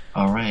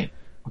 Well,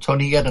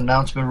 Tony, you got an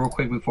announcement real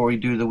quick before we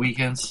do the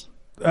weekends?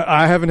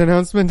 I have an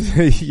announcement.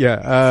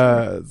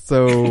 Yeah.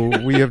 So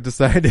we have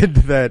decided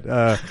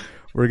that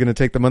we're going to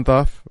take the month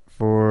off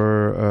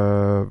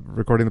for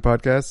recording the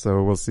podcast.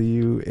 So we'll see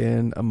you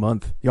in a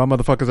month. Y'all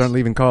motherfuckers aren't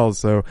leaving calls,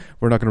 so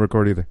we're not going to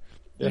record either.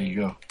 There you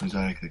go.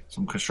 Exactly.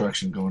 Some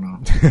construction going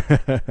on.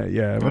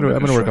 Yeah, I'm gonna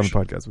work on the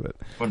podcast a bit.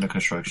 Under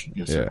construction.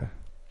 Yes. Yeah.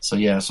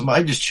 Sir. So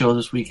I just chilled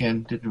this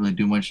weekend. Didn't really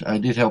do much. I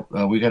did help.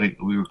 We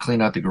were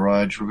cleaning out the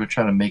garage. We were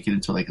trying to make it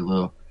into like a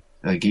little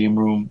game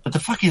room. But the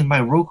fucking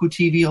my Roku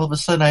TV, all of a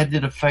sudden I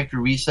did a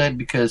factory reset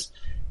because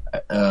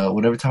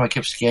whenever time I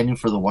kept scanning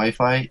for the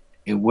Wi-Fi,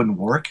 it wouldn't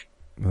work.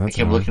 Well, I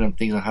kept looking up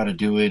things on how to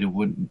do it. It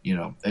wouldn't.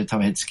 Every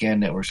time I hit scan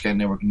network,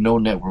 no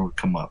network would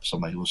come up. So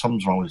I'm like, well,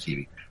 something's wrong with the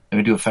TV. Let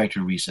me do a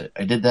factory reset.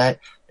 I did that.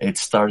 It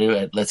started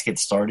at Let's Get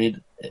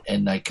Started,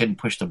 and I couldn't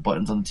push the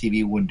buttons on the TV.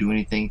 It wouldn't do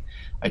anything.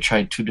 I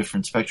tried 2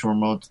 different Spectrum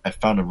remotes. I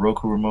found a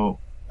Roku remote.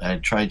 I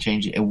tried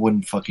changing it. It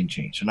wouldn't fucking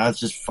change. So now it's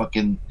just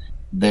fucking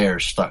there,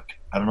 stuck.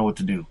 I don't know what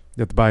to do. You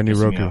have to buy a new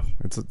Roku.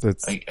 It's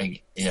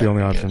the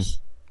only option. Guess.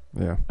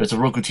 Yeah. But it's a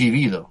Roku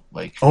TV, though.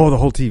 Like, oh, the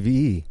whole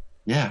TV.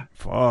 Yeah.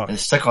 Fuck. And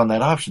it's stuck on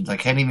that option. I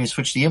can't even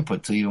switch the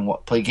input to even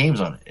play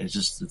games on it.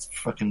 It's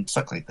fucking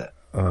stuck like that.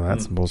 Oh,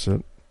 that's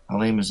bullshit. How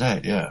lame is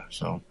that? Yeah.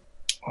 So,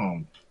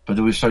 but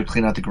then we started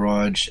cleaning out the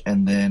garage,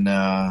 and then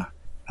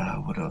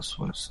what else?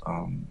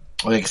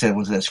 Like I said,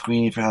 was that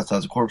screening for House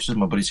of Corpses?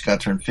 My buddy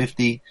Scott turned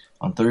 50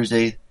 on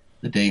Thursday,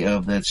 the day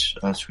of that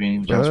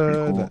screening. That was pretty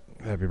cool.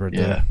 Happy birthday!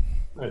 Yeah.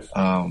 Nice.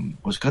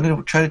 Was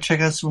gonna try to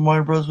check out Super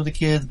Mario Bros. With the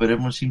kids, but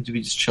everyone seemed to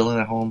be just chilling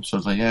at home. So I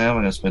was like, yeah, I'm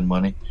not gonna spend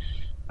money.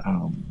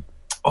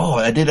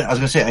 I did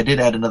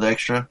add another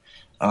extra.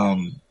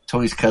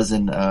 Tony's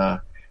cousin,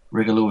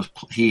 Rigaloo,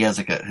 he has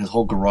his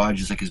whole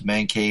garage is like his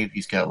man cave.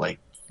 He's got like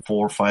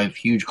 4 or 5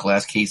 huge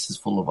glass cases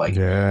full of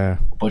a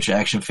bunch of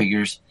action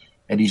figures.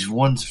 And these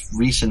ones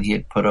recent he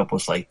had put up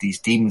was like these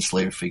Demon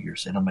Slayer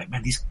figures. And I'm like,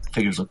 man, these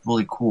figures look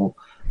really cool.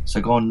 So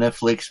I go on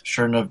Netflix.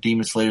 Sure enough,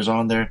 Demon Slayer's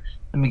on there.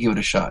 Let me give it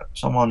a shot.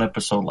 So I'm on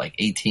episode like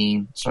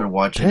 18. Started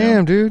watching.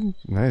 Damn, dude.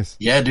 Nice.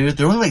 Yeah, dude.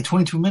 They're only like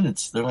 22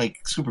 minutes. They're like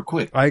super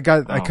quick. I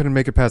couldn't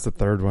make it past the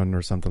 3rd one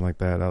or something like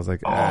that. I was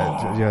like,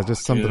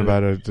 just something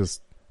about it.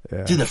 Just,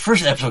 yeah. Dude, the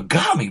first episode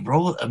got me,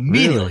 bro.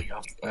 Immediately.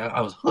 Really?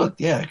 I was hooked,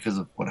 because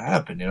of what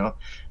happened, And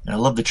I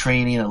love the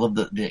training. I love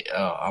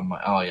I'm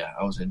like,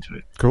 I was into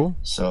it. Cool.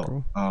 So,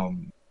 cool.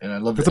 And I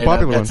love it's a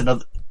popular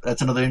one.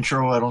 That's another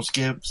intro I don't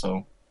skip.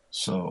 So,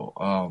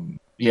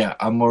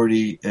 I'm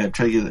already trying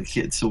to get the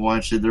kids to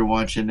watch it. They're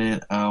watching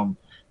it. I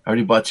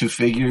already bought 2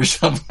 figures.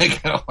 I'm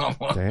like,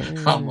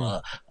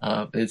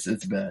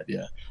 it's bad.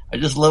 Yeah. I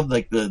just love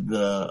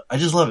I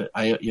just love it.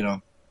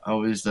 I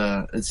always,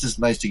 it's just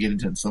nice to get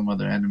into some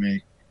other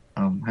anime.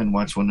 Hadn't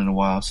watched one in a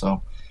while.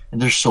 So,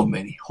 and there's so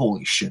many.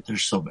 Holy shit.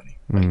 There's so many.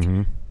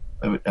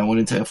 Like, I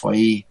went into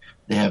FYE.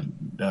 They have,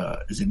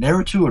 is it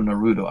Naruto or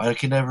Naruto? I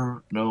can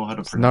never know how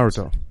to pronounce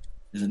it. Naruto.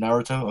 Is it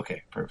Naruto?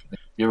 Okay, perfect.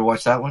 You ever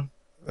watch that one?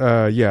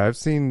 Yeah, I've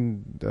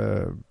seen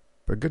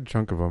a good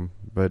chunk of them,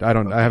 but I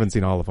haven't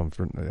seen all of them.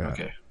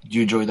 Okay. Do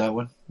you enjoy that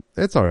one?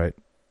 It's all right.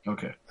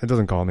 Okay. It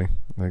doesn't call me.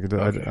 Like,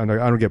 I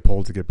don't get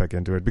pulled to get back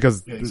into it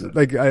because,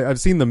 like, I've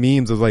seen the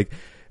memes of like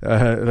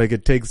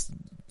it takes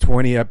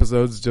 20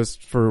 episodes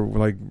just for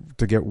like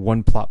to get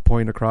one plot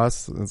point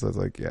across. And so it's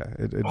like, yeah,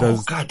 it does.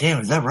 Oh, God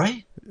damn, is that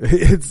right?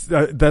 It's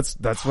that's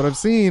what I've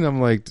seen. I'm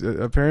like,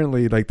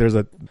 apparently, like there's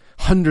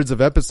hundreds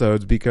of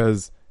episodes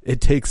because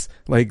it takes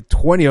like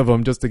 20 of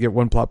them just to get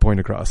one plot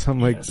point across. I'm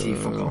like, see,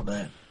 fuck all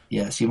that.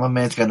 Yeah, see, my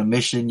man's got a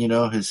mission. You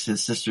know, his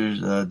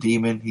sister's a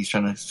demon. He's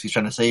trying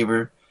to save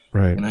her.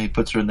 Right. You know, he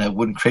puts her in that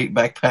wooden crate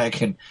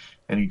backpack and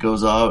he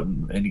goes out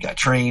and he got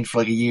trained for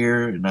like a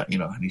year. And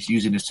and he's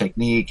using his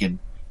technique and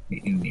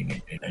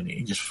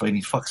he just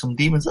he fucks some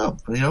demons up.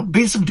 You know,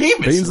 beat some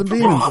demons. Beating some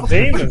demons.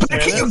 Demons,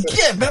 What can you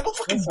get, man? We'll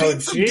fucking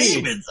beat some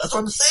demons. That's what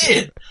I'm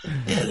saying.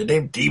 Yeah, the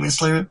name Demon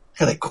Slayer.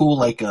 Got that cool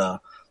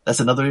that's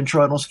another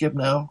intro I don't skip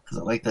now because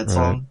I like that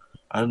song.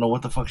 I don't know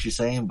what the fuck she's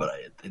saying, but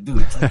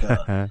dude, it's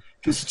like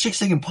it's a chick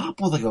singing pop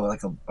with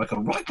like a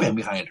rock band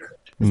behind her.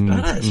 It's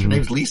badass. Her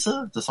name's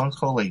Lisa. The song's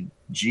called like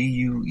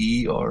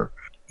GUERENG.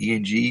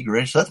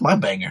 Grinch. So that's my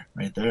banger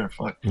right there.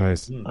 Fuck.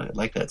 Nice. I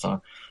like that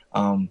song.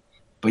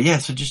 But yeah,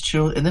 so just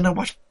chill. And then I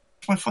watched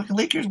my fucking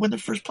Lakers win their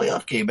first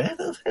playoff game, man.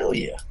 Hell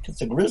yeah. It's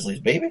the Grizzlies,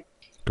 baby.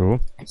 Cool.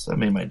 So that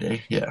made my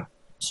day. Yeah.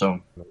 So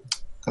that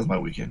was my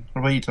weekend.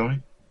 What about you,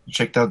 Tony? You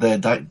checked out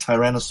that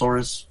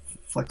Tyrannosaurus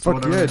flex or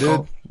Fuck whatever yeah,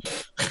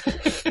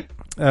 it's dude.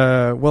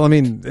 Well, I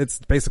mean, it's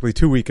basically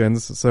 2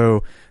 weekends.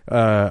 So,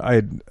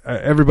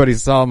 everybody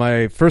saw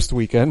my first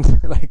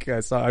weekend. Like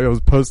I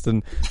was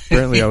posting,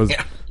 apparently I was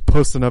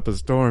posting up a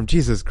storm.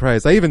 Jesus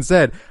Christ. I even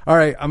said, all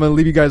right, I'm going to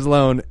leave you guys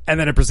alone. And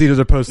then I proceeded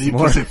to post some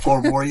more. You posted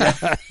 4 more,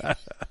 yeah.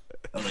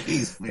 I'm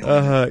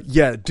like,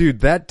 yeah, dude,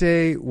 that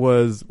day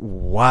was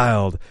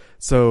wild.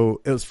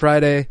 So it was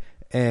Friday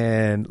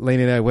and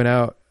Lainey and I went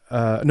out.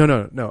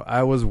 No.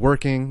 I was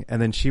working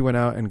and then she went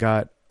out and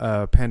got,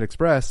 Panda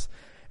Express.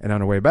 And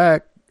on our way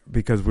back,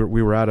 because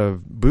we were out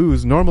of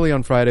booze, normally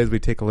on Fridays we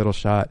take a little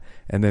shot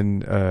and then,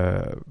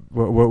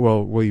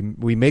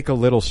 we make a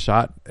little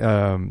shot,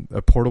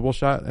 a portable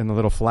shot in a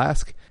little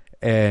flask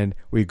and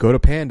we go to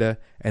Panda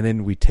and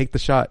then we take the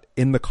shot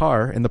in the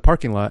car, in the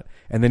parking lot,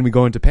 and then we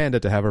go into Panda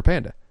to have our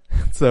Panda.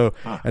 So,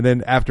 and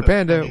then after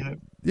Panda,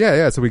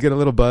 yeah. So we get a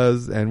little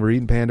buzz and we're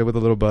eating Panda with a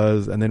little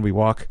buzz and then we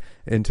walk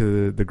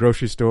into the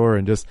grocery store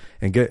and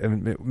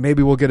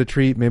maybe we'll get a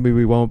treat, maybe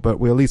we won't, but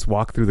we'll at least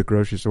walk through the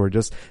grocery store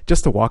just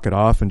to walk it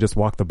off and just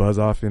walk the buzz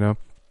off, you know?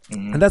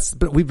 Mm-hmm. And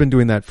but we've been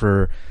doing that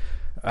for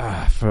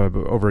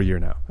over a year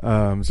now.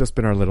 It's just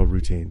been our little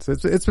routine. So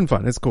it's been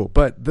fun. It's cool.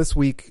 But this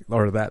week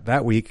or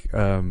that week,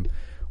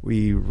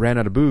 we ran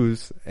out of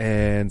booze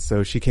and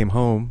so she came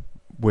home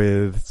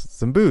with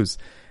some booze.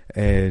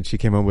 And she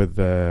came home with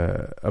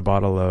a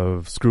bottle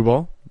of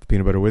Screwball,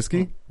 peanut butter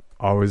whiskey.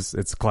 Always,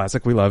 it's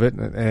classic. We love it,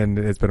 and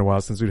it's been a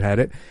while since we've had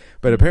it.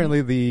 But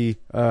apparently, the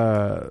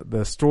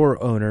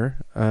store owner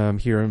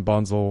here in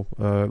Bonsall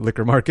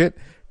Liquor Market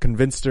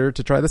convinced her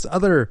to try this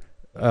other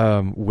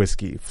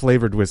whiskey,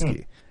 flavored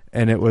whiskey,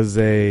 and it was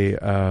a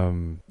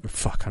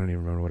fuck. I don't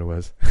even remember what it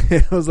was.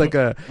 It was like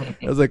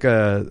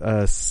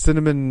a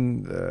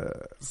cinnamon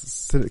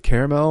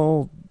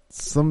caramel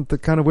the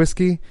kind of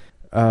whiskey.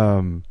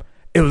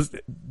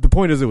 The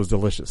point is it was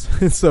delicious.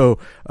 So,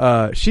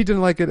 she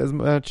didn't like it as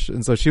much.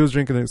 And so she was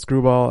drinking a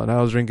Screwball and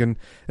I was drinking.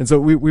 And so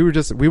we were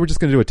just going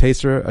to do a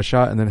taster, a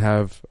shot, and then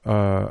have,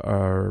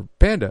 our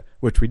Panda,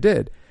 which we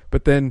did.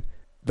 But then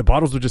the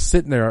bottles were just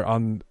sitting there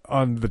on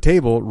the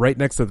table right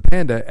next to the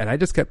Panda. And I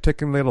just kept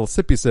taking little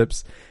sippy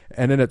sips.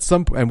 And then at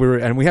some point,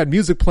 we had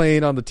music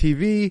playing on the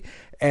TV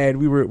and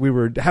we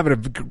were having a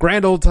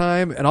grand old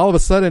time. And all of a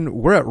sudden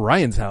we're at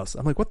Ryan's house.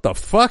 I'm like, what the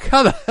fuck?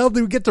 How the hell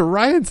did we get to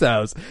Ryan's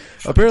house?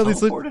 Apparently,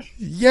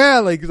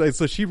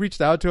 so she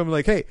reached out to him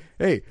like, hey,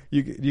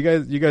 you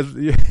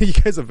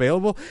guys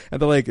available?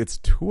 And they're like, it's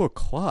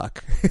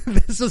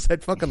 2:00. This is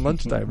at fucking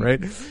lunchtime,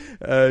 right?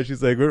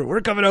 She's like,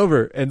 we're coming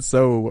over. And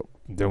so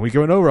then we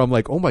going over. I'm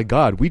like, oh my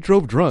God, we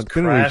drove drunk.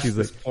 She's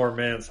like, poor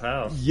man's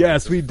house.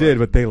 Yes, we did,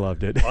 but they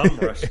loved it.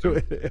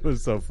 It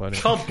was so funny.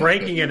 It's called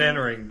breaking and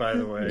entering, by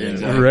the way.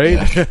 Yeah,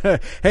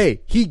 right?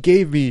 Hey, he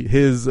gave me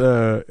his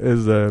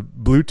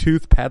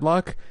Bluetooth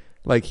padlock.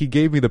 Like he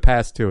gave me the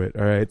pass to it.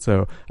 All right,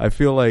 so I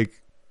feel like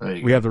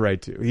we have the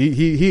right to.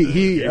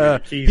 He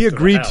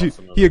agreed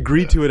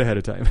to it ahead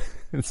of time.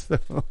 So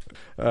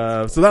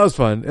that was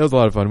fun. It was a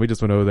lot of fun. We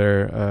just went over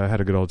there,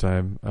 had a good old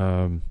time.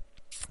 And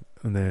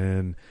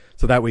then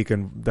so that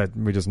weekend that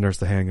we just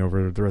nursed the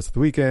hangover the rest of the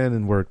weekend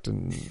and worked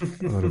and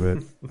a little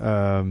bit.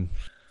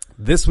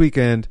 This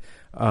weekend,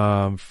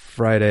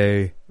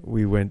 Friday,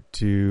 we went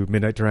to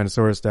Midnight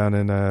Tyrannosaurus down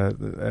in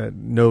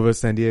Nova,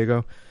 San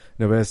Diego,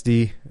 Nova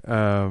SD.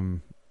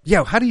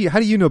 Yeah, how do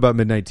you know about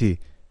Midnight Tea?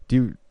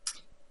 I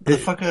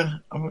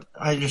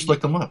just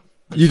looked them up.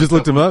 You just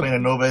looked him up?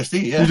 Nova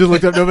SD, yeah. You just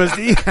looked up Nova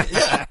SD?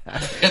 Yeah.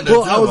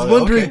 Well, I was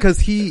wondering because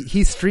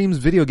he streams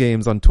video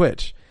games on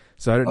Twitch.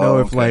 So I don't know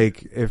if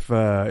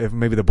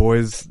maybe the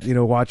boys,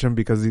 watch them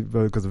because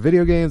of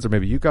video games, or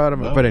maybe you got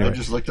them. No, but anyway, I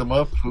just looked them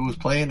up. Who was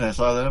playing? I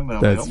saw them.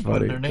 And that's I'm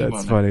funny. their name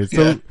That's on funny.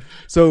 there.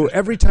 So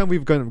every time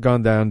we've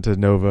gone down to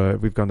Nova,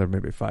 we've gone there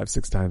maybe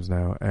 5-6 times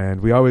now, and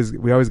we always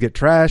get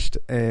trashed,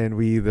 and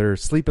we either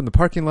sleep in the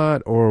parking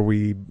lot or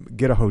we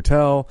get a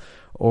hotel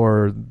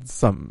or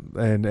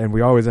something, and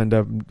we always end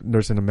up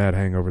nursing a mad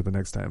hangover the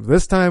next time.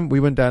 This time we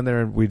went down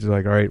there and we just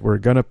like, all right, we're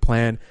gonna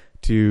plan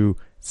to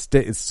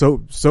stay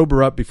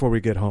sober up before we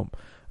get home.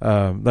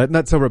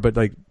 Not sober, but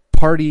like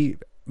party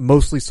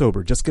mostly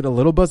sober. Just get a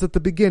little buzz at the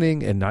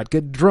beginning and not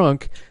get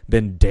drunk.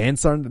 Then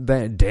dance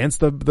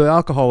the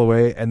alcohol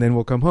away, and then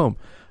we'll come home.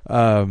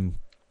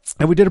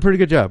 And we did a pretty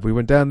good job. We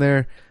went down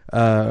there.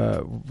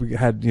 We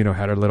had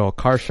our little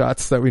car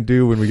shots that we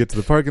do when we get to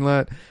the parking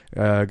lot.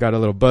 Got a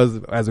little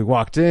buzz as we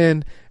walked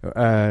in,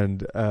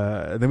 and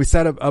then we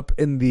sat up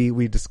in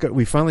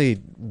we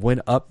finally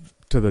went up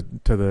to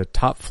the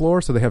top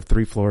floor. So they have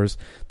 3 floors.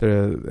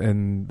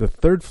 And the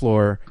 3rd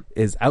floor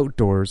is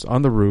outdoors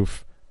on the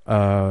roof.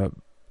 And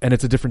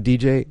it's a different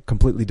DJ,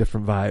 completely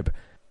different vibe.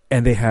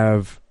 And they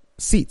have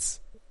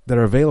seats that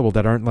are available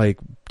that aren't like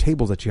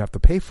tables that you have to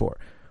pay for.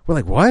 We're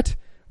like, what?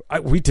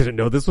 We didn't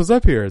know this was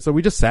up here. So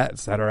we just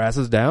sat our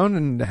asses down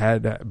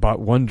and bought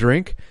 1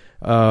 drink,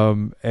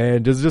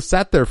 and just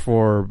sat there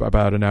for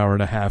about an hour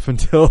and a half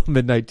until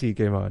midnight tea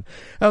came on.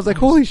 I was like,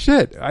 holy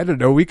shit, I didn't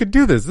know we could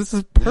do this. This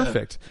is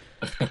perfect.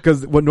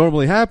 Because what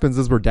normally happens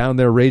is we're down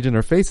there raging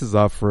our faces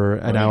off for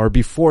an hour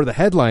before the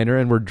headliner,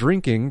 and we're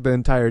drinking the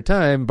entire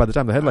time. By the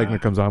time the headliner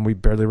comes on, we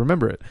barely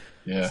remember it.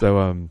 Yeah.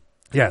 So,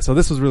 so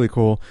this was really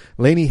cool.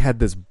 Lainey had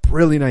this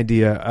brilliant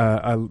idea.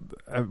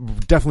 I'm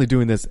definitely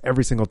doing this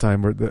every single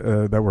time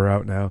that we're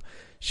out now.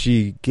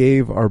 She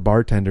gave our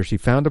bartender, she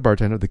found a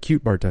bartender, the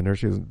cute bartender.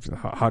 She was a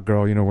hot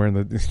girl, wearing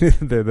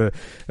the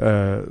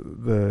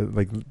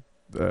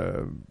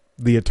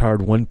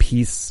leotard one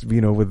piece,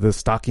 with the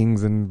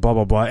stockings and blah,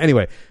 blah, blah.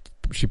 Anyway,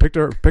 she picked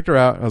her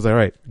out. I was like, all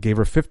right, gave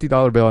her a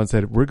 $50 bill and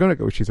said, we're going to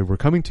go. She said, we're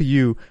coming to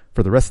you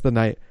for the rest of the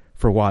night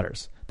for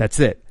waters. That's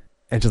it.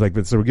 And she's like,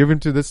 so we're giving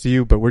this to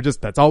you, but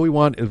that's all we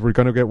want is we're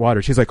going to get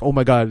water. She's like, oh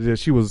my God.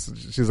 She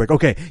was like,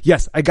 okay,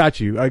 yes, I got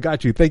you.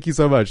 Thank you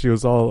so much. She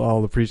was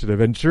all appreciative.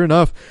 And sure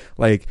enough,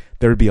 like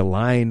there would be a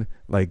line,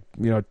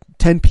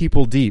 10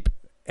 people deep.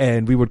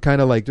 And we would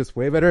kind of like just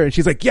wave at her, and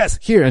she's like, yes,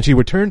 here. And she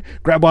would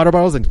grab water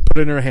bottles and put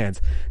it in her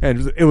hands.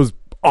 And it was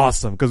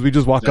awesome because we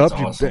just walk up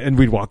and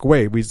we'd walk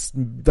away. We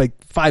like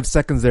 5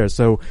 seconds there.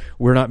 So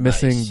we're not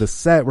missing the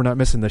set. We're not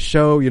missing the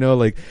show.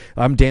 Like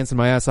I'm dancing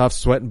my ass off,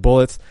 sweating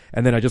bullets.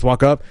 And then I just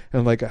walk up and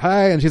I'm like,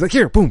 hi. And she's like,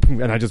 here, boom,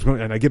 boom. And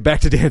I get back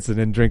to dancing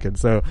and drinking.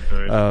 So,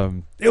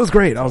 it was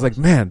great. I was like,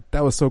 man,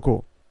 that was so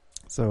cool.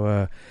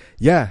 So,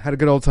 had a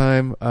good old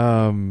time.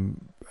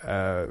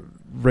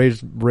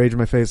 Raged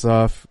my face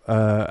off.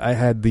 I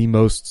had the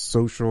most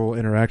social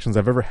interactions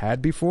I've ever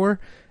had before.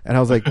 And I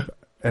was like,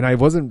 and I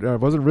wasn't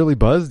really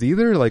buzzed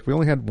either. Like we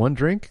only had 1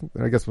 drink.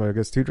 I guess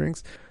 2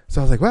 drinks.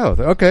 So I was like, wow,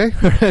 okay.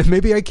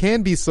 Maybe I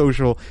can be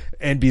social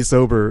and be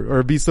sober,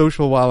 or be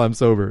social while I'm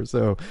sober.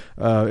 So,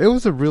 it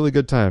was a really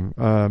good time.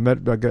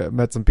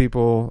 Met some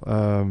people.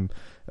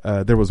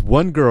 There was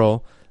one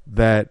girl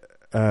that,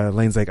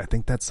 Lane's like, I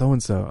think that's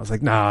so-and-so. I was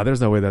like, nah,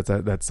 there's no way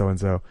that's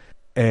so-and-so.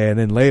 And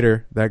then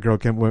later, that girl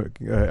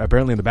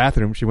apparently in the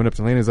bathroom, she went up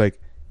to Lane and was like,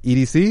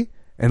 EDC?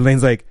 And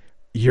Lane's like,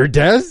 you're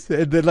Des?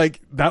 And then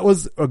that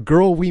was a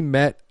girl we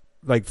met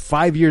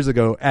 5 years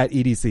ago at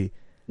EDC.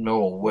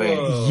 No way.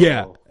 Whoa.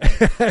 Yeah.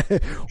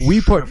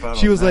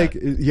 She was like,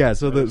 yeah,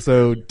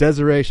 so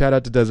Desiree, shout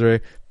out to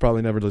Desiree,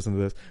 probably never listened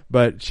to this,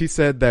 but she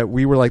said that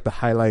we were like the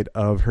highlight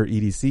of her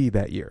EDC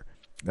that year.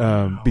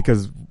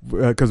 Because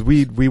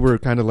we were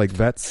kind of like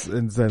vets,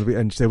 and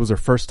it was her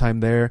first time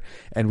there,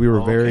 and we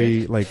were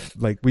very like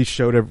we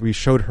showed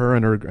her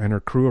and her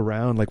crew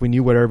around, like we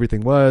knew what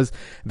everything was.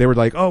 They were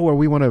like, oh, well,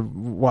 we want to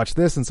watch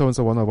this, and so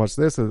want to watch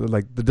this,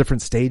 like the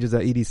different stages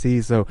at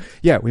EDC. So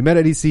yeah, we met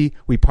at EDC,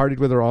 we partied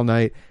with her all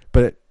night,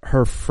 but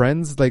her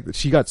friends,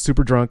 she got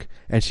super drunk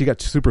and she got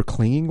super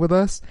clinging with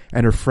us,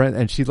 and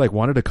she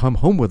wanted to come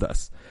home with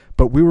us.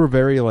 But we were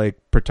very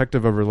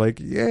protective of her,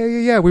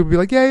 yeah. We would be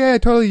like, yeah,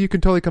 totally, you can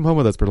totally come home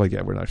with us. But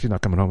yeah, she's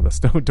not coming home with us.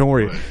 Don't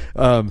worry.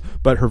 Right.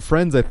 But her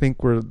friends, I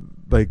think, were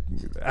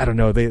I don't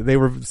know, they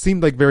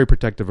seemed very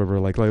protective of her,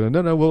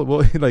 no,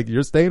 we'll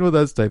you're staying with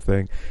us type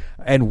thing.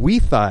 And we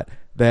thought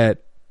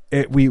that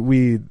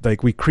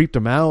we creeped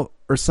them out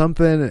or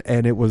something,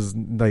 and it was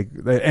and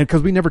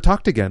because we never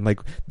talked again,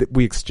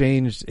 we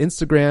exchanged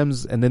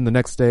Instagrams, and then the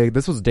next day,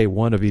 this was day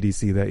 1 of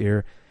EDC that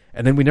year,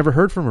 and then we never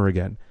heard from her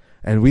again.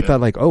 And we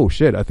thought oh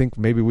shit, I think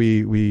maybe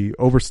we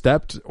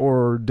overstepped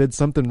or did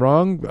something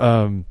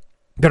wrong.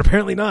 But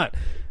apparently not.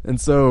 And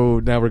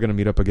so now we're going to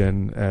meet up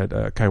again at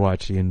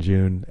Kaiwachi in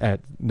June at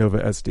Nova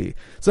SD.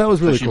 So that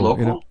was really cool.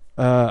 Local?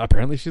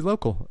 Apparently she's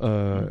local.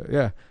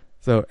 Yeah.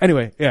 So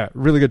anyway, yeah,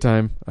 really good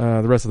time.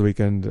 The rest of the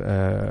weekend,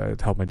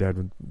 helped my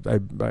dad.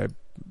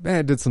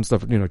 I did some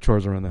stuff,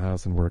 chores around the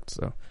house and worked.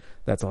 So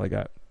that's all I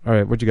got. All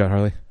right. What you got,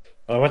 Harley?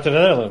 I went to the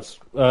Netherlands.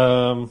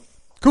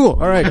 Cool.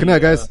 All right. Good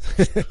night, guys.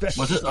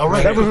 All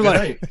right. That was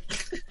like,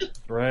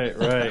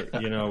 Right.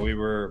 You know, we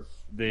were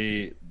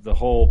the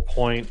whole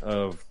point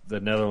of the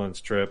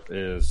Netherlands trip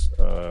is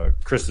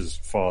Chris's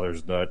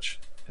father's Dutch,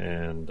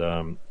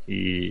 and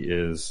he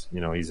is,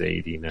 you know, he's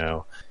 80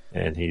 now,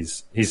 and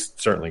he's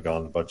certainly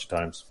gone a bunch of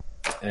times,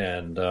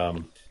 and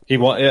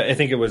I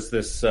think it was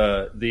this.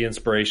 The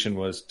inspiration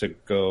was to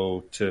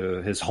go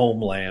to his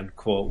homeland,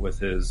 quote, with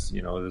his,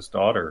 you know, his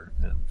daughter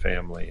and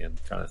family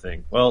and kind of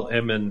thing. Well,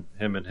 him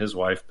and his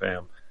wife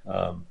Pam,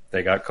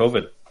 they got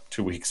COVID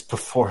 2 weeks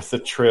before the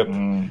trip,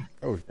 and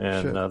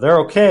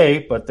they're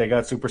okay, but they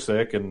got super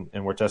sick and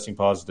were testing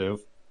positive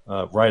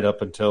right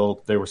up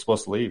until they were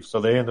supposed to leave.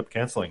 So they ended up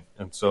canceling,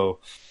 and so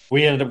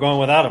we ended up going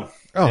without them.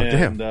 Oh,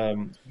 and,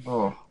 damn!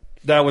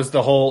 That was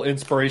the whole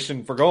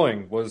inspiration for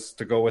going, was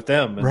to go with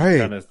them and right.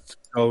 kind of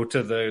go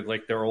to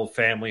their old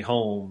family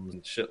home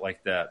and shit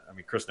like that. I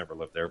mean, Chris never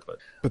lived there,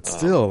 but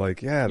still,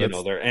 like, yeah, you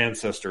know, their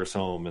ancestors'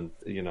 home and,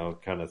 you know,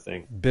 kind of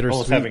thing. Bittersweet.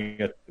 Almost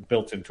having a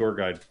built-in tour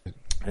guide.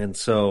 And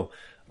so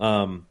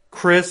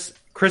Chris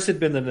had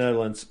been in the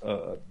Netherlands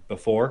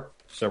before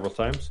several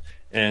times,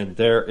 and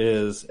there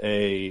is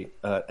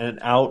an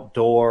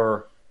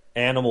outdoor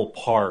animal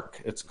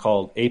park. It's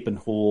called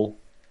Apenhoel,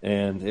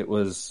 and it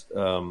was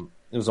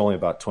only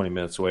about 20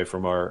 minutes away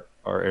from our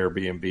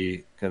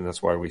Airbnb, and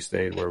that's why we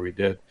stayed where we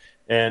did.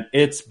 And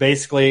it's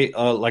basically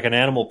like an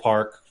animal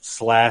park /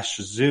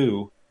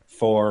 zoo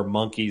for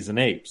monkeys and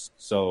apes.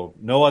 So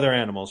no other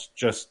animals,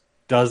 just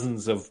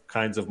dozens of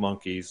kinds of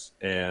monkeys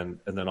and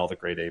then all the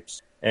great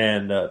apes.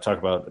 And talk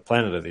about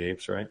Planet of the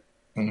Apes, right?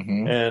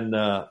 Mm-hmm. And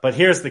but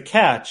here's the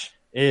catch: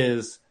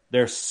 is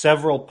there's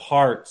several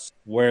parts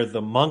where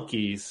the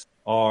monkeys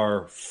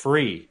are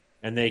free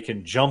and they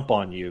can jump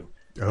on you.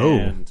 Oh.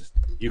 And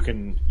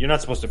you're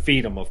not supposed to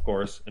feed them, of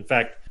course. In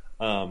fact,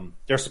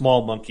 they're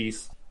small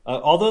monkeys.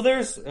 Although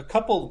there's a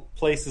couple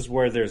places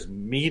where there's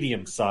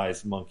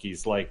medium-sized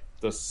monkeys, like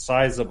the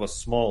size of a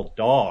small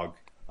dog.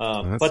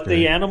 But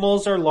the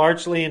animals are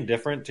largely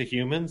indifferent to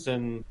humans,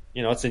 and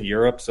you know, it's in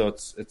Europe, so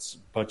it's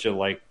a bunch of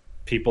like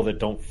people that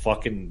don't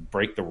fucking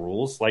break the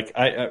rules. Like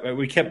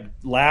we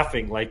kept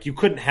laughing, like you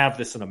couldn't have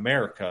this in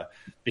America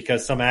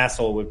because some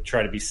asshole would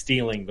try to be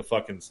stealing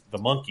the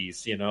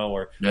monkeys, you know,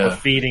 or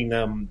feeding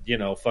them, you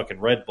know, fucking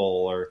Red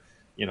Bull or,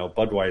 you know,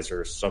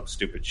 Budweiser or some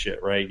stupid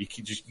shit, right? You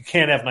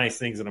can't have nice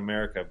things in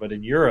America, but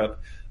in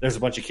Europe, there's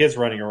a bunch of kids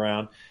running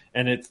around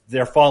and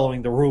they're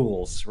following the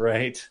rules,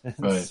 right?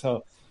 Right.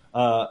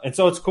 And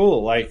so it's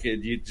cool. Like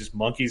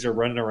monkeys are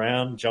running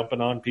around,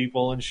 jumping on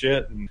people and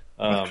shit. And,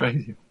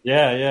 crazy.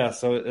 Yeah.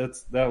 So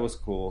that was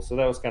cool. So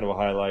that was kind of a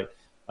highlight.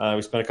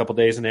 We spent a couple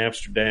days in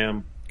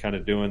Amsterdam, kind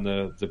of doing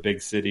the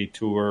big city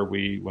tour.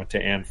 We went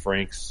to Anne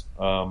Frank's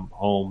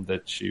home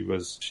that she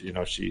was, you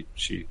know,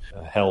 she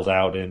held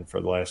out in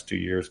for the last 2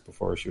 years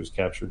before she was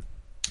captured.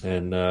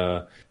 And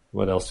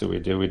what else did we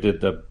do? We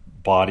did the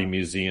body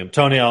museum.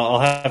 Tony, I'll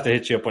have to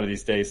hit you up one of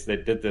these days. They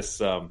did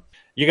this.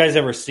 You guys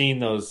ever seen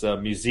those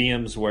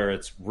museums where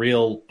it's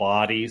real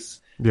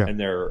bodies? Yeah. And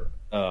they're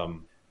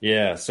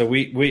So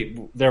we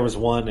there was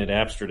one in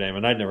Amsterdam,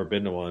 and I'd never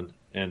been to one,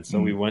 and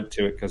so we went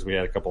to it because we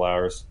had a couple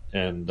hours,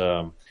 and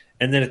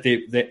then at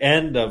the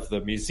end of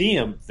the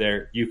museum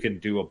there you can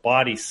do a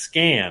body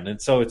scan, and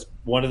so it's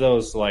one of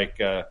those like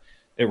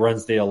it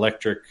runs the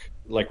electric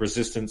like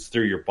resistance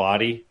through your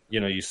body. You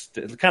know,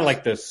 kind of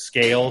like the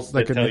scales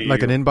like that tell you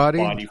like an in-body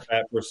body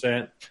fat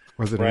percent.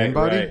 Was it an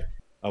in-body? Right.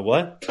 A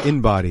what?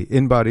 In-body.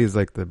 In-body is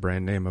like the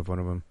brand name of one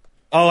of them.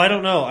 Oh, I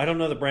don't know. I don't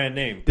know the brand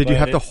name. Did you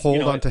have to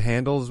hold onto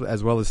handles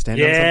as well as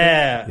stand on something?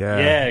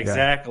 Yeah,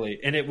 exactly.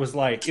 And it was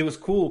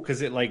cool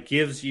because it like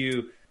gives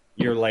you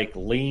your like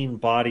lean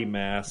body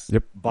mass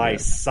by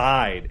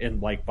side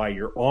and like by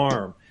your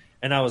arm.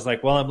 And I was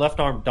like, well, I'm left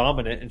arm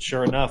dominant, and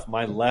sure enough,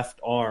 my left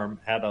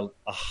arm had a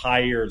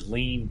higher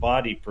lean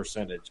body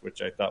percentage,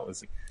 which I thought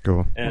was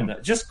cool. And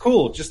just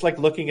cool, just like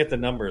looking at the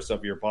numbers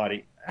of your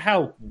body.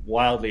 How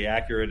wildly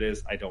accurate it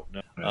is, I don't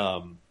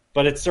know.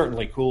 But it's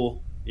certainly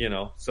cool, you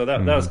know. So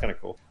that was kind of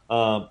cool.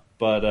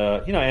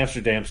 But you know,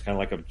 Amsterdam's kind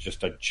of like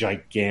just a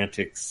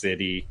gigantic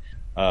city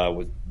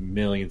with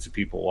millions of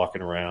people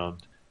walking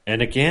around,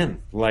 and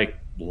again, like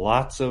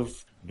lots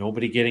of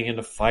nobody getting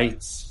into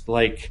fights,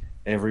 like.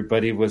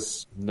 Everybody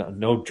was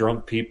no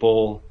drunk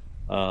people,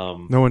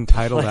 no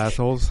entitled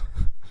assholes.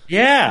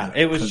 Yeah,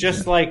 it was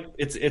just like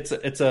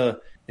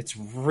it's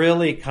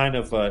really kind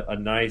of a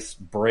nice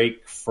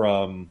break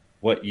from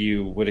what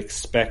you would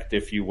expect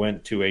if you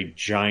went to a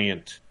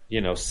giant,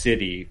 you know,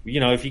 city. You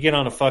know, if you get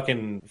on a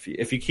fucking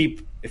if you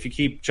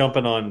keep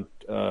jumping on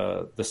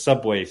the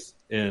subways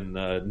in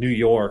New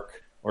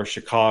York or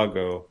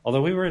Chicago,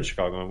 although we were in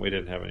Chicago and we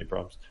didn't have any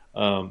problems.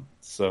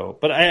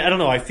 But I don't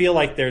know. I feel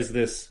like there's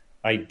this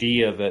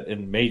idea that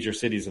in major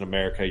cities in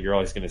America, you're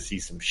always going to see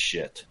some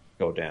shit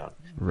go down.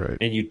 Right.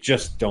 And you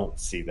just don't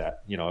see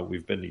that. You know,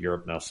 we've been to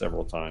Europe now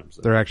several times.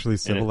 They're actually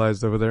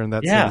civilized over there in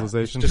that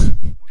civilization. Just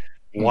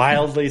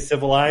wildly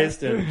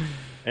civilized and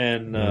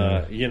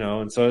you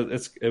know, and so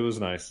it was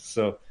nice.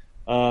 So,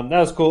 That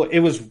was cool. It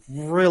was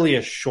really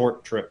a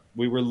short trip.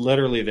 We were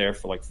literally there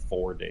for like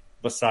 4 days,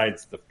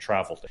 besides the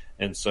travel day.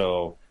 And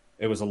so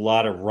it was a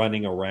lot of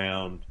running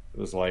around. It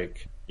was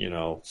like,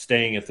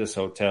 staying at this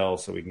hotel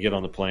so we can get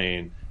on the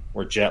plane.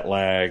 We're jet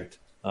lagged.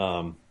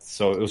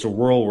 So it was a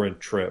whirlwind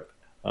trip.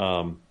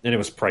 And it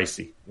was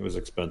pricey. It was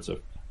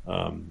expensive.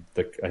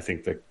 I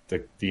think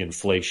the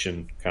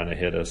inflation kind of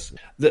hit us.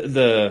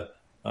 So,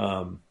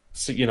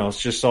 it's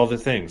just all the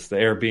things, the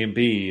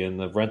Airbnb and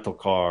the rental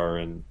car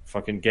and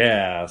fucking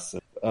gas.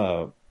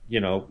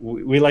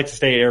 We like to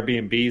stay at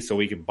Airbnb so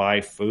we can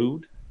buy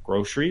food,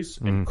 groceries,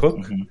 and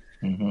cook,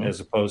 as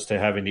opposed to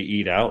having to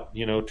eat out,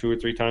 2 or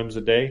 3 times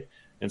a day.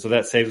 And so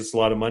that saves us a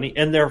lot of money.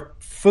 And their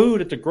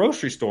food at the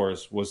grocery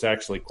stores was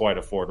actually quite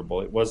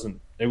affordable. It was,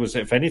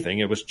 if anything,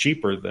 it was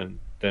cheaper than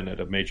at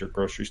a major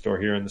grocery store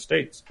here in the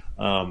States.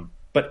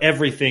 But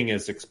everything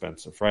is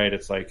expensive, right?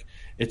 It's like,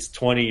 it's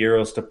 20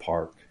 euros to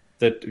park.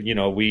 That,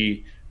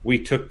 we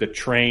took the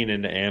train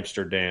into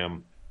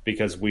Amsterdam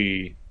because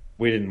we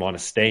didn't want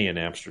to stay in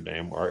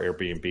Amsterdam. Our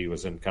Airbnb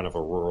was in kind of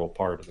a rural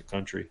part of the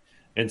country.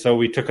 And so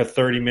we took a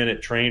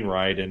 30-minute train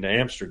ride into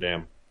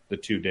Amsterdam the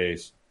 2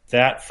 days.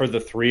 That, for the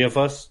 3 of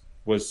us,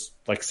 was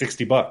like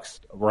 $60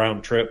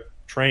 round trip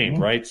train,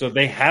 right? So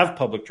they have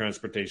public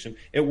transportation.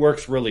 It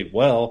works really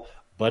well,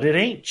 but it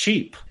ain't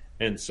cheap.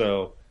 And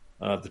so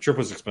the trip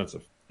was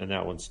expensive, and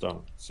that one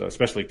stung. So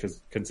especially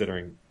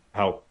considering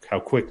how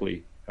quick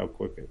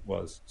it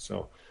was.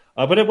 So,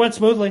 but it went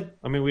smoothly.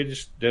 I mean, we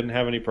just didn't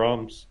have any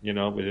problems. We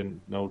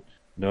didn't know,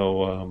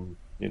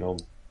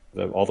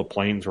 all the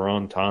planes were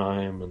on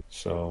time. And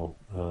so,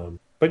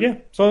 but yeah,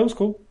 so it was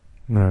cool.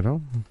 Right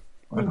on.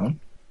 Right on.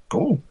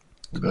 Cool.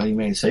 Glad you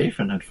made it safe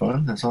and had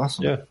fun. That's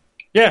awesome.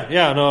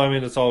 Yeah. No, I mean,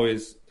 there's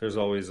always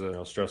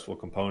a stressful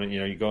component.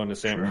 You go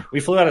into we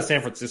flew out of San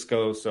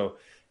Francisco. So,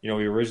 we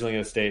were originally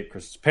going to stay at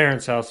Chris's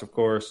parents' house, of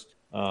course.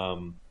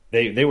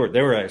 They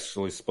were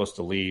actually supposed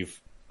to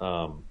leave.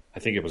 I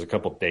think it was a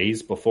couple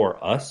days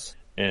before us,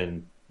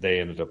 and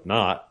they ended up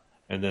not.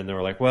 And then they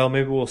were like, well,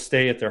 maybe we'll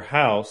stay at their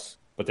house,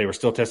 but they were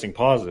still testing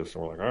positive. So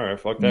we're like, all right,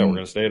 fuck that. We're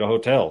going to stay at a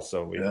hotel.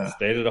 So we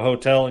stayed at a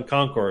hotel in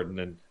Concord,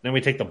 and then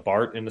we take the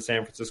BART into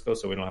San Francisco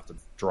so we don't have to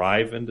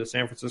drive into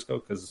San Francisco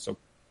because it's so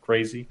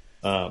crazy.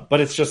 But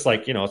it's just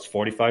like, it's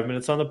 45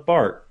 minutes on the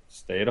BART.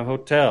 Stay at a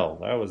hotel.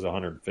 That was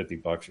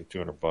 $150 or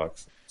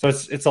 $200. So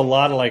it's a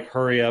lot of like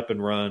hurry up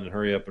and run, and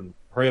hurry up and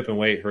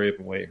wait.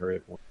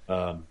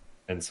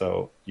 And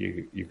so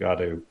you got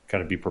to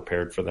kind of be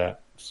prepared for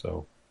that.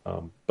 So,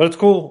 but it's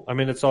cool. I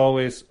mean, I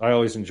always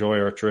enjoy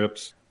our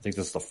trips. I think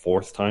this is the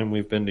 4th time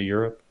we've been to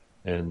Europe,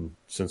 and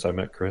since I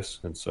met Chris,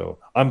 and so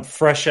I'm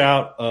fresh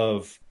out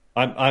of.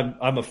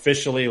 I'm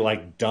officially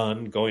like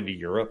done going to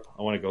Europe.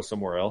 I want to go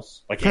somewhere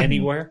else, like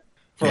anywhere.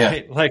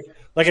 Right? Yeah.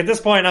 Like at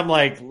this point, I'm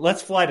like,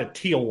 let's fly to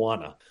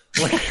Tijuana.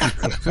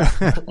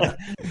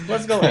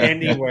 Let's go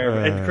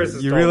anywhere. And Chris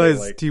is realize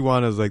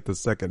Tijuana is like the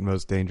second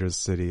most dangerous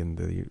city in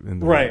the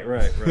right.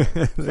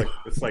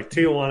 It's like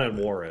Tijuana and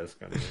Juarez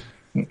kind of.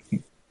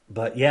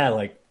 But yeah,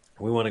 like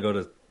we want to go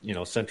to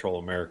Central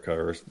America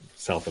or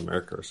South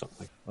America or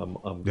something.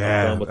 I'm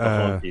done with the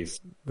honkies.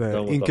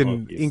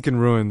 The Incan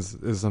ruins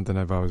is something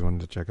I've always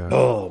wanted to check out.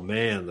 Oh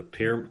man, the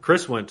pyramid.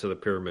 Chris went to the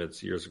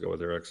pyramids years ago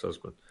with her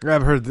ex-husband.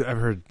 I've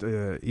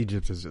heard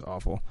Egypt is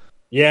awful.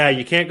 Yeah,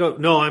 you can't go.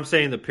 No, I'm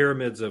saying the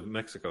pyramids of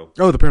Mexico.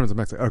 Oh, the pyramids of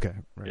Mexico. Okay,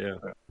 right. Yeah,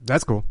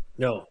 that's cool.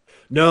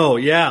 No,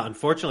 yeah.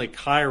 Unfortunately,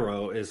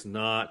 Cairo is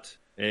not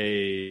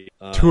a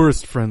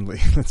tourist friendly.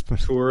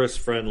 Tourist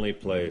friendly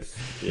place.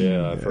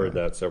 Yeah, I've heard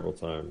that several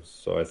times.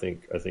 So I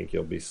think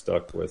you'll be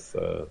stuck with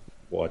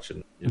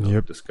watching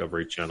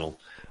Discovery Channel.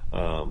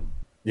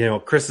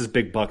 Chris's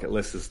big bucket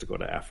list is to go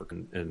to Africa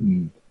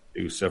and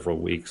do several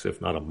weeks,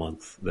 if not a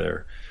month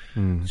there.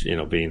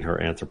 Being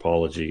her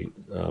anthropology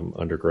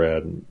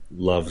undergrad, and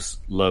loves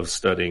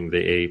studying the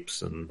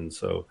apes, and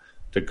so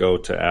to go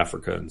to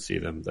Africa and see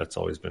them, that's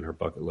always been her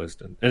bucket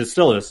list, and it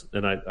still is.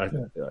 And I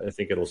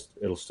think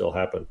it'll still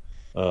happen.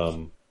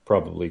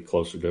 Probably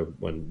closer to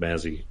when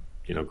Mazzy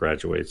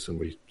graduates and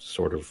we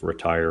sort of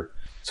retire.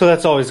 So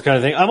that's always the kind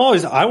of thing. I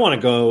want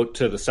to go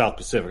to the South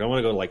Pacific. I want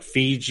to go to like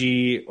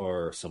Fiji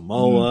or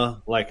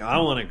Samoa. Like I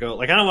want to go.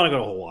 Like I don't want to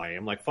go to Hawaii.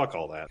 I'm like, fuck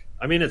all that.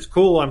 I mean, it's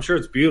cool. I'm sure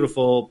it's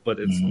beautiful, but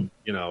it's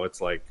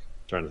it's like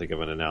trying to think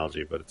of an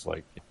analogy, but it's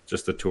like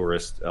just the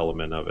tourist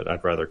element of it.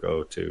 I'd rather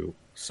go to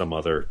some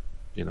other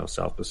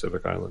South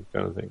Pacific island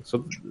kind of thing.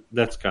 So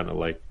that's kind of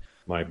like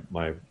my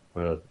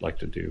what I'd like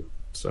to do.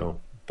 So,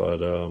 but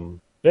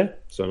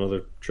so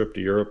another trip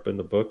to Europe in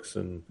the books,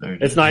 and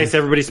it's nice.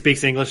 Everybody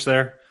speaks English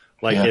there.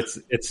 Like it's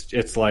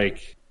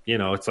like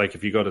it's like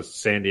if you go to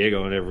San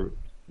Diego and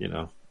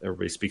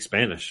everybody speaks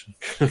Spanish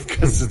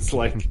because it's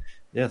like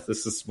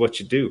this is what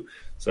you do.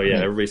 So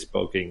everybody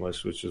spoke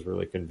English, which is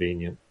really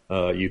convenient.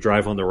 You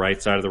drive on the right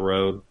side of the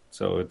road,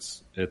 so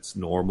it's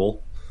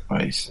normal.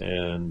 Nice.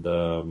 And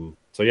so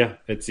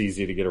it's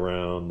easy to get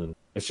around, and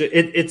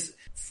it's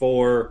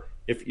for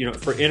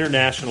for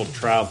international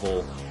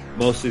travel.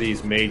 Most of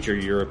these major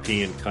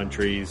European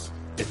countries,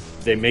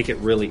 they make it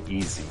really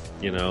easy,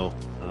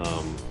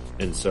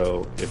 And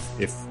so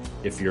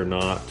if you're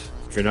not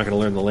going to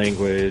learn the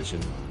language,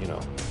 and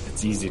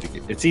it's easy to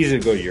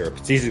go to Europe,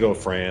 it's easy to go to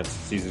France,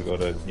 it's easy to go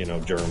to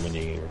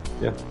Germany.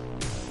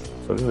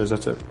 So anyways,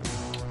 that's it.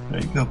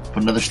 There you go.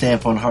 Put another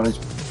stamp on Harley's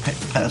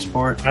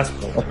passport.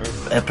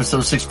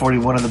 Episode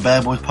 641 of the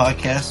Bad Boys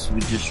Podcast. We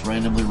just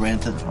randomly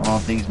ranted on all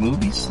things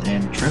movies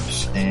and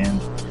trips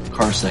and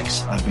car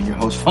sex. I've been your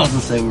host, Fonso.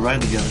 Say we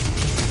ride together.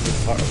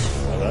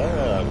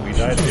 We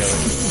die together.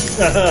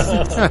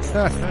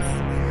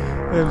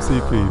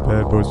 MCP,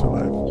 Bad Boys for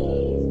Life.